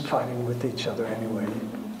 Animals fighting with each other anyway.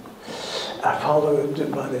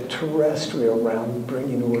 followed by the terrestrial realm,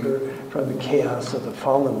 bringing order from the chaos of the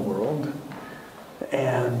fallen world.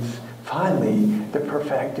 And finally, the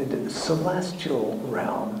perfected celestial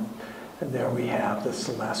realm. And there we have the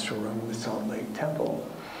celestial room, the Salt Lake Temple.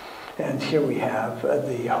 And here we have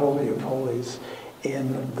the Holy of Holies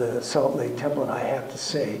in the Salt Lake Temple. And I have to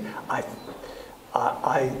say,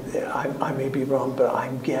 I may be wrong, but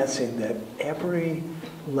I'm guessing that every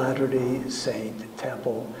Latter-day Saint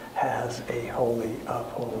temple has a Holy of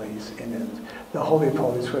Holies in it. The Holy of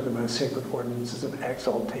Holies, where the most sacred ordinances of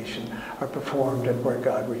exaltation are performed and where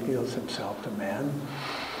God reveals himself to man.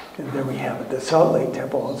 And there we have it. The Salt Lake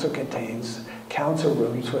Temple also contains council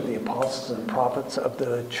rooms where the apostles and prophets of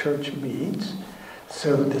the church meet.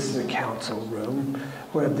 So this is a council room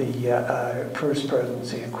where the First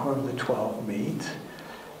Presidency and Quorum of the 12 meet.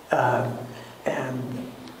 And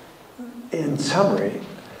in summary,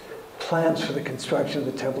 plans for the construction of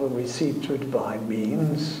the temple are received through divine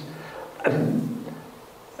means.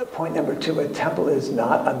 Point number 2, a temple is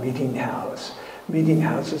not a meeting house. Meeting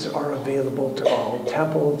houses are available to all.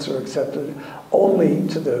 Temples are accepted only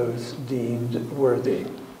to those deemed worthy.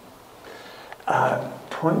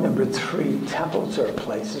 Point number 3, temples are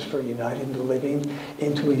places for uniting the living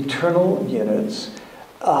into eternal units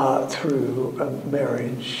through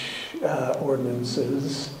marriage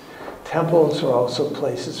ordinances. Temples are also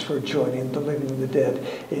places for joining the living and the dead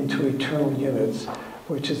into eternal units,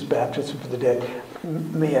 which is baptism for the dead.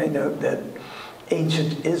 May I note that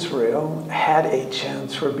ancient Israel had a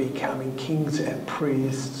chance for becoming kings and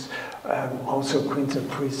priests, also queens and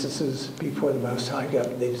priestesses before the Most High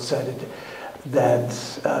God. They decided that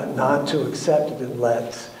not to accept it and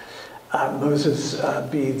let Moses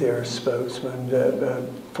be their spokesman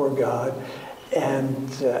for God. And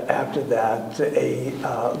after that, a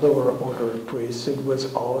lower order of priesthood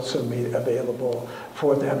was also made available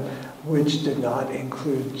for them, which did not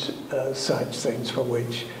include such things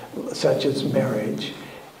such as marriage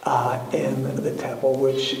in the temple,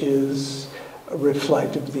 which is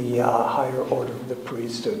reflective of the higher order of the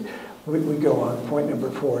priesthood. We go on. Point number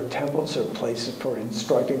 4, temples are places for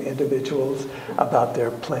instructing individuals about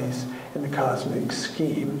their place in the cosmic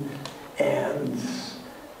scheme. And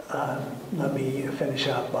let me finish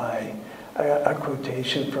up by a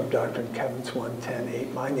quotation from Doctrine and Covenants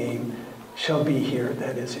 1:10:8. My name shall be here,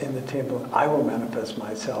 that is, in the temple. I will manifest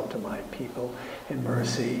myself to my people in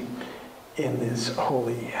mercy in this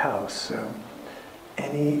holy house. So,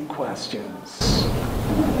 any questions?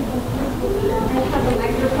 I have a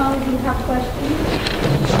microphone. You have questions?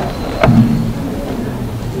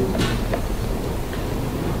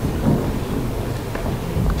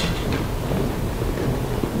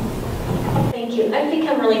 Thank you. I've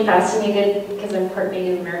become really fascinated because I'm part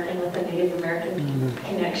Native American with a Native American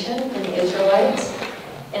connection and the Israelites.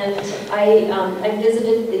 And I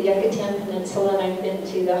visited the Yucatan Peninsula, and I've been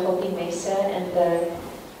to the Hopi Mesa and the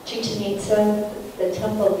Chichen Itza. The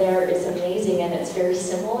temple there is amazing, and it's very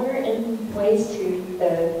similar in ways to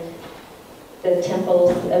the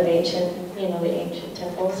temples of ancient, the ancient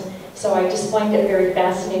temples. So I just find it very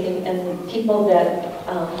fascinating, and people that,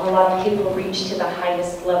 a lot of people reach to the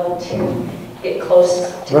highest level to get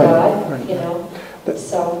close to God, right.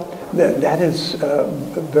 So. That is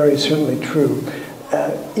very certainly true.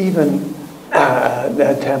 Even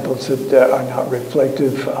temples that are not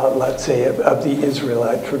reflective, let's say, of the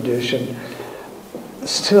Israelite tradition,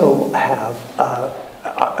 still have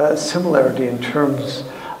a similarity in terms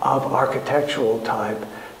of architectural type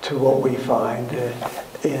to what we find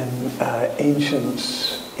in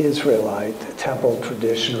ancient Israelite temple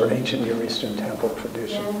tradition or ancient Near Eastern temple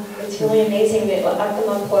tradition. Yeah, it's really amazing that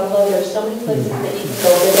Atonement, there's so many places that you can go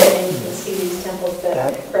visit and you can see these temples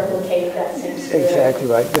that replicate that same spirit. Exactly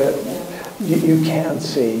right. You can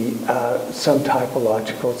see some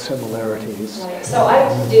typological similarities. Right. So I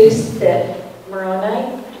deduced that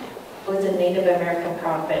Moroni was a Native American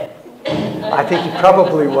prophet. I think he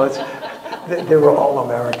probably was. They were all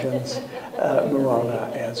Americans,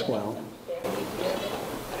 Moroni as well.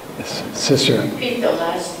 Yes, Sister. Repeat the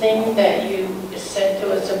last thing that you said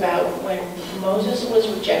to us about when Moses was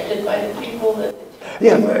rejected by the people.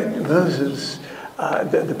 Yeah, Moses,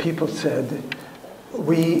 the people said,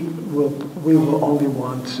 we will only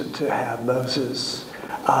want to have Moses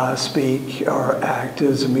speak or act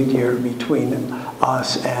as a mediator between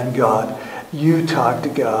us and God. You talk to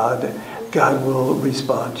God. God will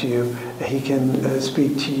respond to you. He can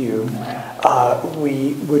speak to you.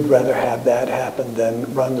 We would rather have that happen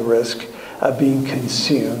than run the risk of being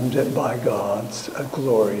consumed by God's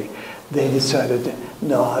glory. They decided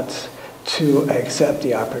not to accept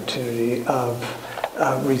the opportunity of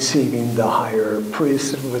receiving the higher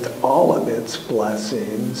priesthood with all of its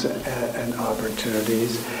blessings and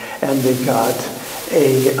opportunities, and they got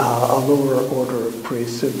a lower order of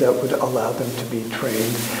priesthood that would allow them to be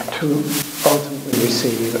trained to ultimately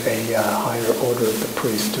receive a higher order of the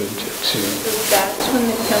priesthood too. So that's when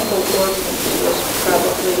the temple ordinance was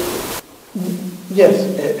probably... Yes,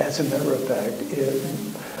 as a matter of fact,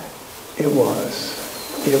 it was.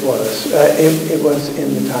 It was in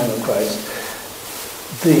the time of Christ.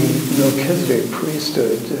 The Melchizedek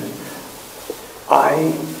priesthood,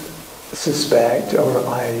 I suspect, or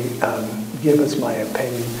I give as my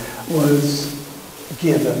opinion, was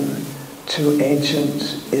given to ancient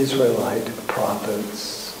Israelite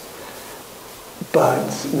prophets,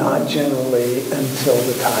 but not generally until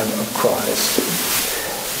the time of Christ.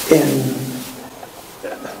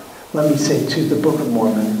 Let me say, to the Book of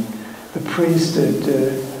Mormon, the priesthood,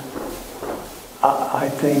 I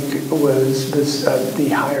think, was the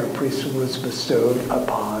higher priesthood was bestowed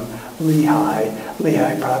upon Lehi.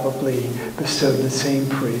 Lehi probably bestowed the same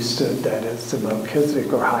priesthood, that is the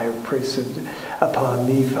Melchizedek or higher priesthood, upon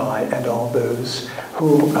Nephi and all those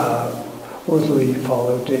who worthily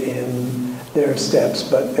followed in their steps,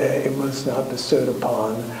 but it was not bestowed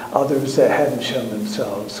upon others that hadn't shown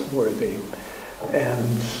themselves worthy.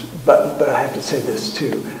 But I have to say this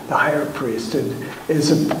too: the higher priesthood is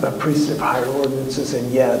a priesthood of higher ordinances,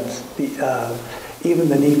 and yet even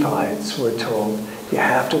the Nephites were told you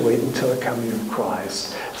have to wait until the coming of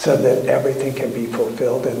Christ so that everything can be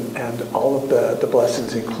fulfilled, and all of the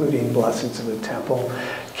blessings, including blessings of the temple,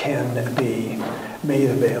 can be made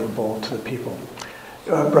available to the people.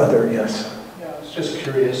 Brother, yes. Yeah, I was just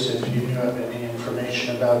curious if you knew of any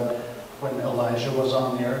information about when Elijah was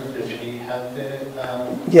on the earth, if he had the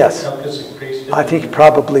Yes, Melchizedek priesthood. I think he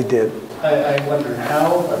probably did. I wonder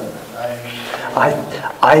how, but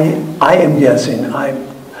I am guessing.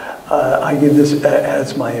 I give this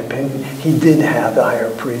as my opinion. He did have the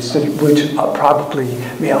higher priesthood, which probably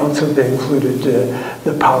may also have included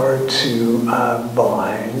the power to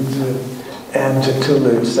bind and to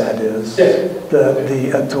loose. That is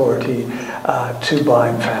the authority to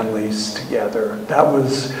bind families together. That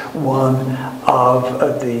was one of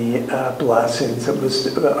the blessings that was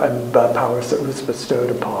and powers that was bestowed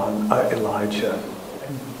upon Elijah.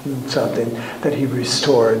 Something that he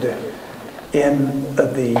restored in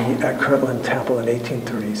the Kirtland Temple in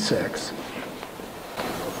 1836.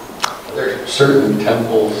 There are certain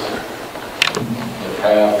temples that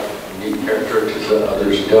have unique characteristics that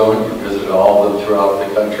others don't. You visit all of them throughout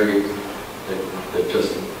the country that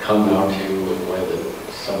just come down to you in a way that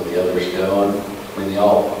some of the others don't. I mean, they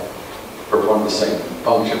all perform the same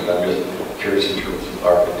function, but I'm just curious in terms of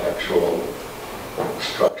architectural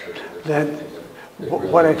structures.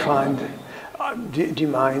 What I find, do you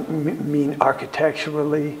mean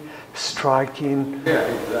architecturally striking? Yeah,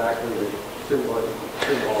 exactly.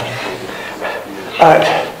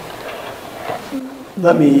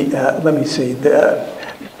 Let me see.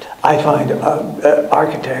 I find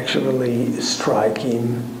architecturally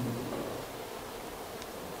striking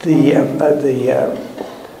the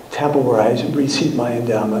temple where I received my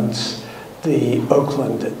endowments, the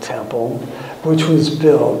Oakland Temple, which was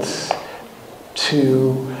built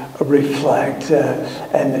to reflect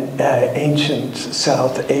an ancient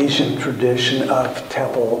South Asian tradition of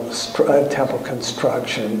temple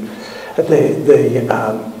construction. The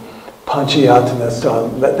Panchayatana style,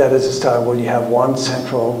 that is a style where you have one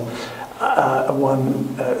central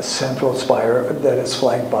spire that is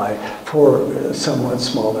flanked by four somewhat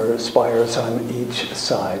smaller spires on each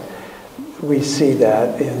side. We see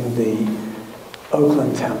that in the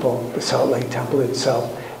Oakland Temple. The Salt Lake Temple itself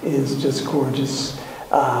is just gorgeous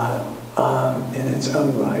in its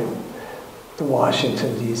own right. The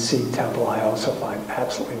Washington, D.C. Temple I also find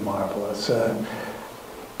absolutely marvelous.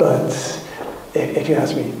 But if you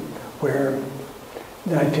ask me where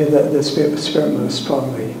I feel that the Spirit moves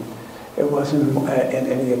strongly, it wasn't in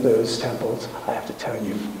any of those temples. I have to tell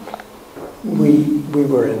you, we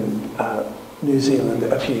were in New Zealand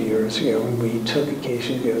a few years ago, and we took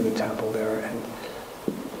occasion to go to the temple there. And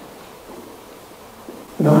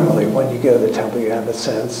normally, when you go to the temple, you have a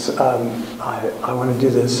sense, I want to do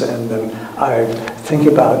this, and then I think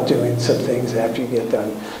about doing some things after you get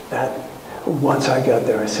done. That once I got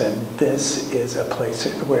there, I said, this is a place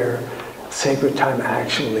where sacred time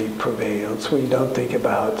actually prevails, where you don't think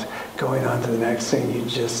about going on to the next thing, you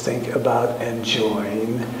just think about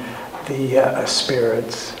enjoying the spirit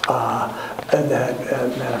that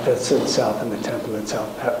manifests itself in the temple itself.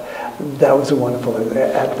 That was a wonderful,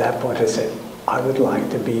 at that point I said, I would like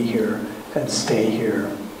to be here and stay here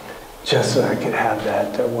just so I could have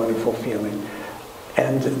that wonderful feeling.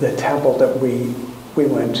 And the temple that we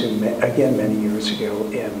went to, again, many years ago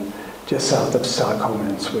in just south of Stockholm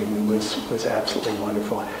in Sweden was absolutely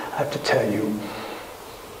wonderful. I have to tell you,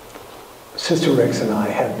 Sister Rix and I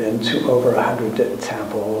have been to over 100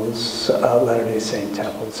 temples, Latter-day Saint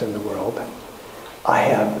temples in the world. I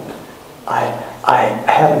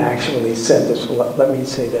haven't actually said this, let me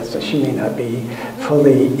say this, so she may not be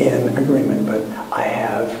fully in agreement, but I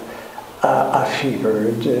have a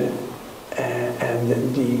fevered and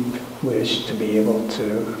a deep wish to be able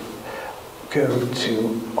to go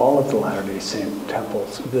to all of the Latter-day Saint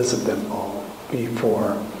temples, visit them all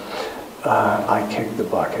before I kick the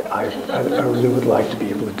bucket. I really would like to be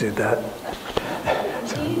able to do that.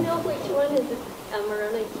 Do you know which one is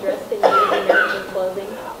Moroni's dressed in Native American clothing?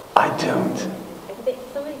 I don't. I think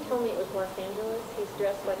somebody told me it was Los Angeles. He's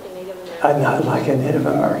dressed like a Native American. Not like a Native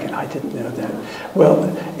American. I didn't know that. Well,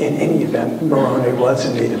 in any event, Moroni was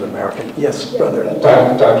a Native American. Yes, brother.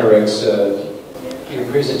 Dr. Rix, your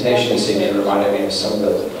presentation seemed to remind me of some of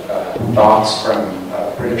the thoughts from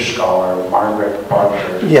British scholar Margaret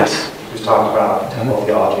Barker. Yes. Who's talked about temple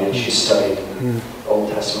theology, and she studied the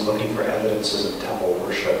Old Testament looking for evidences of temple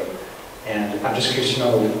worship. And I'm just curious to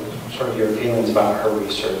know sort of your feelings about her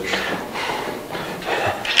research.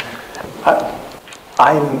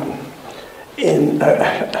 I'm in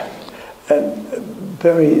a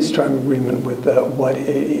very strong agreement with what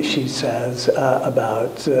she says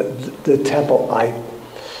about the temple. I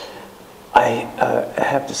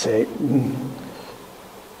have to say,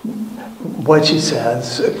 what she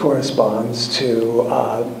says corresponds to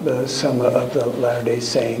some of the Latter-day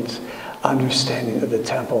Saints' understanding of the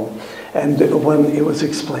temple. And when it was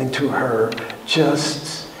explained to her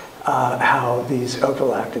just how these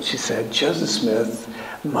overlapped, and she said, Joseph Smith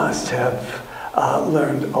must have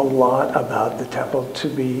learned a lot about the temple to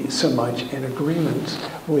be so much in agreement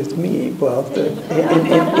with me. Well, in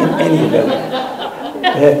any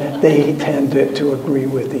event, they tend to agree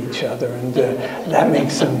with each other, and that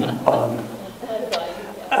makes them a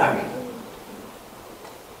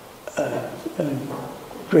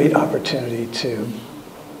great opportunity to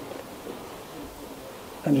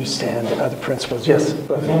understand other principles. Yes? If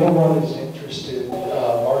anyone is interested,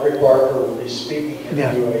 Margaret Barker will be speaking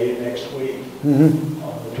at UAE next week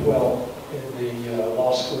on the 12th in the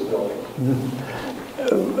law school building.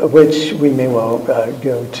 Which we may well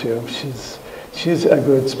go to. She's a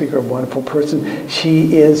good speaker, a wonderful person.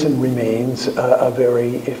 She is and remains a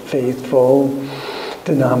very faithful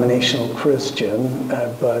denominational Christian,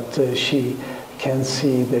 but she can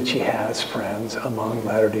see that she has friends among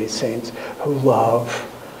Latter-day Saints who love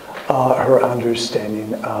her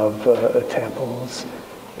understanding of temples.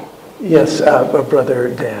 Yes, Brother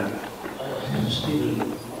Dan.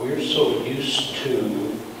 Stephen, we're so used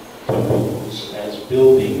to temples as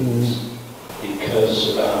buildings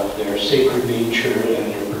because of their sacred nature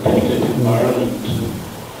and their protected environment.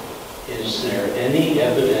 Is there any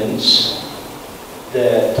evidence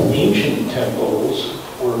that ancient temples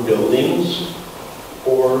were buildings,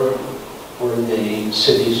 or were they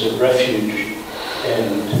cities of refuge?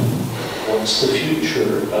 And what's the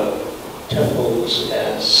future of temples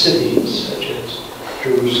as cities, such as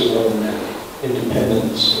Jerusalem and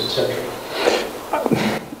Independence, etc.?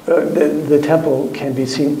 The temple can be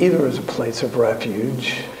seen either as a place of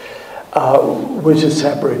refuge, which is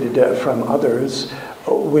separated from others,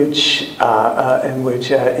 in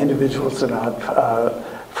which individuals are not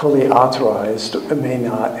fully authorized may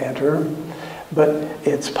not enter. But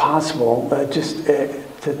it's possible just to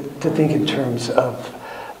think in terms of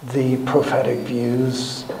the prophetic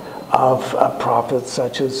views of prophets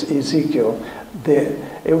such as Ezekiel.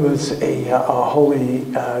 It was a holy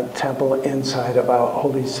temple inside of our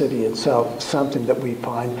holy city itself, something that we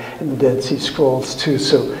find in the Dead Sea Scrolls too.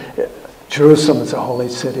 So Jerusalem is a holy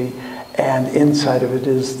city, and inside of it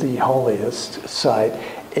is the holiest site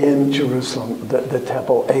in Jerusalem, the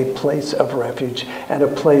temple, a place of refuge and a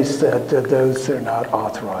place that those that are not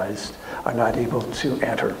authorized are not able to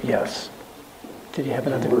enter. Yes. Did you have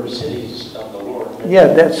another? We're cities of the Lord. Yeah,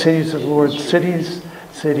 that's cities of the Lord. Cities.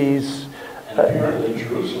 And apparently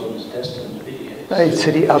Jerusalem is destined to be a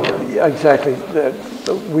city of, exactly.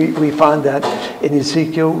 We find that in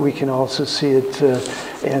Ezekiel. We can also see it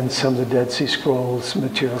in some of the Dead Sea Scrolls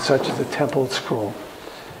material, such as the Temple Scroll.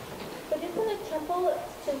 But isn't a temple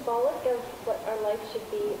symbolic of what our life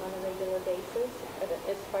should be on a regular basis?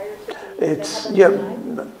 Aspire to be It's, yeah,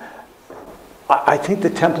 I think the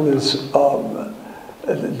temple is,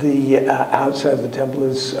 the outside of the temple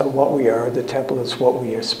is what we are. The temple is what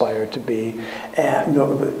we aspire to be. And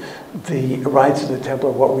no, the rites of the temple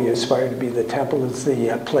are what we aspire to be. The temple is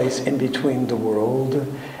the place in between the world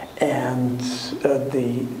and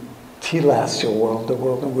the telestial world, the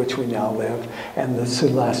world in which we now live, and the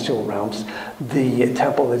celestial realms. The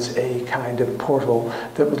temple is a kind of portal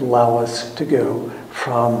that would allow us to go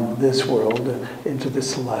from this world into the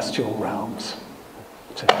celestial realms.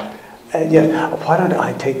 So, why don't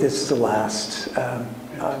I take this to last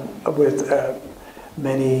with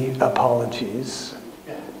many apologies.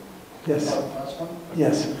 Yes. Last one?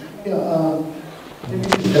 Yes. Yeah, maybe you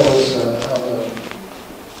can tell us how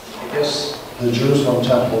I guess the Jerusalem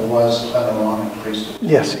temple was an Aaronic priesthood.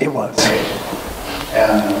 Yes, it was.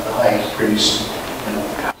 And the high priest,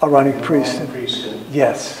 Aaronic priesthood.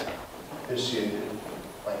 Yes. Officiated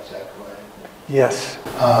like Zechariah. Yes.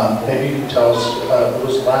 Maybe you can tell us, it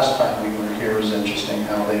was last time we were here, it was interesting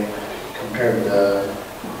how they compared the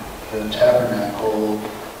tabernacle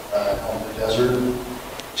on the desert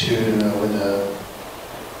with the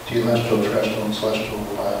celestial, terrestrial, and celestial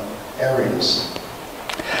areas.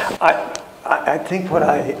 I think what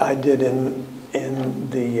I did in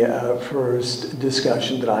the first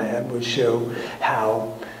discussion that I had was show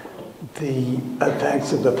how the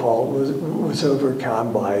effects of the fall was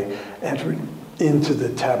overcome by entering into the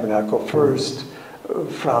tabernacle first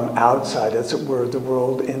from outside, as it were, the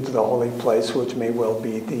world into the holy place, which may well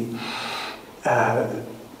be the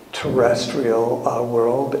terrestrial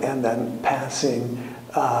world, and then passing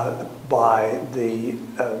by the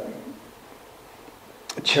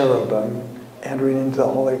cherubim, entering into the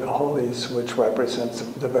Holy of Holies, which represents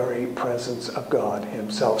the very presence of God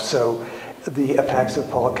himself. So the effects of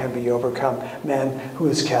fall can be overcome. Man who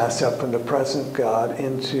is cast up from the presence of God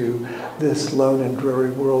into this lone and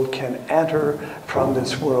dreary world can enter from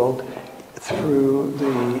this world through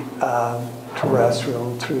the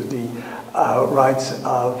terrestrial, through the rites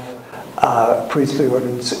of priestly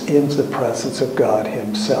ordinance into the presence of God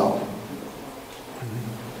himself.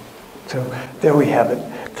 So there we have it.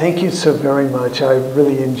 Thank you so very much. I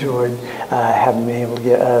really enjoyed having been able to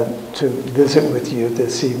get to visit with you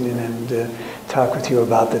this evening and talk with you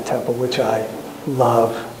about the temple, which I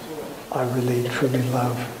love. I really, truly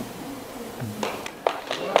love.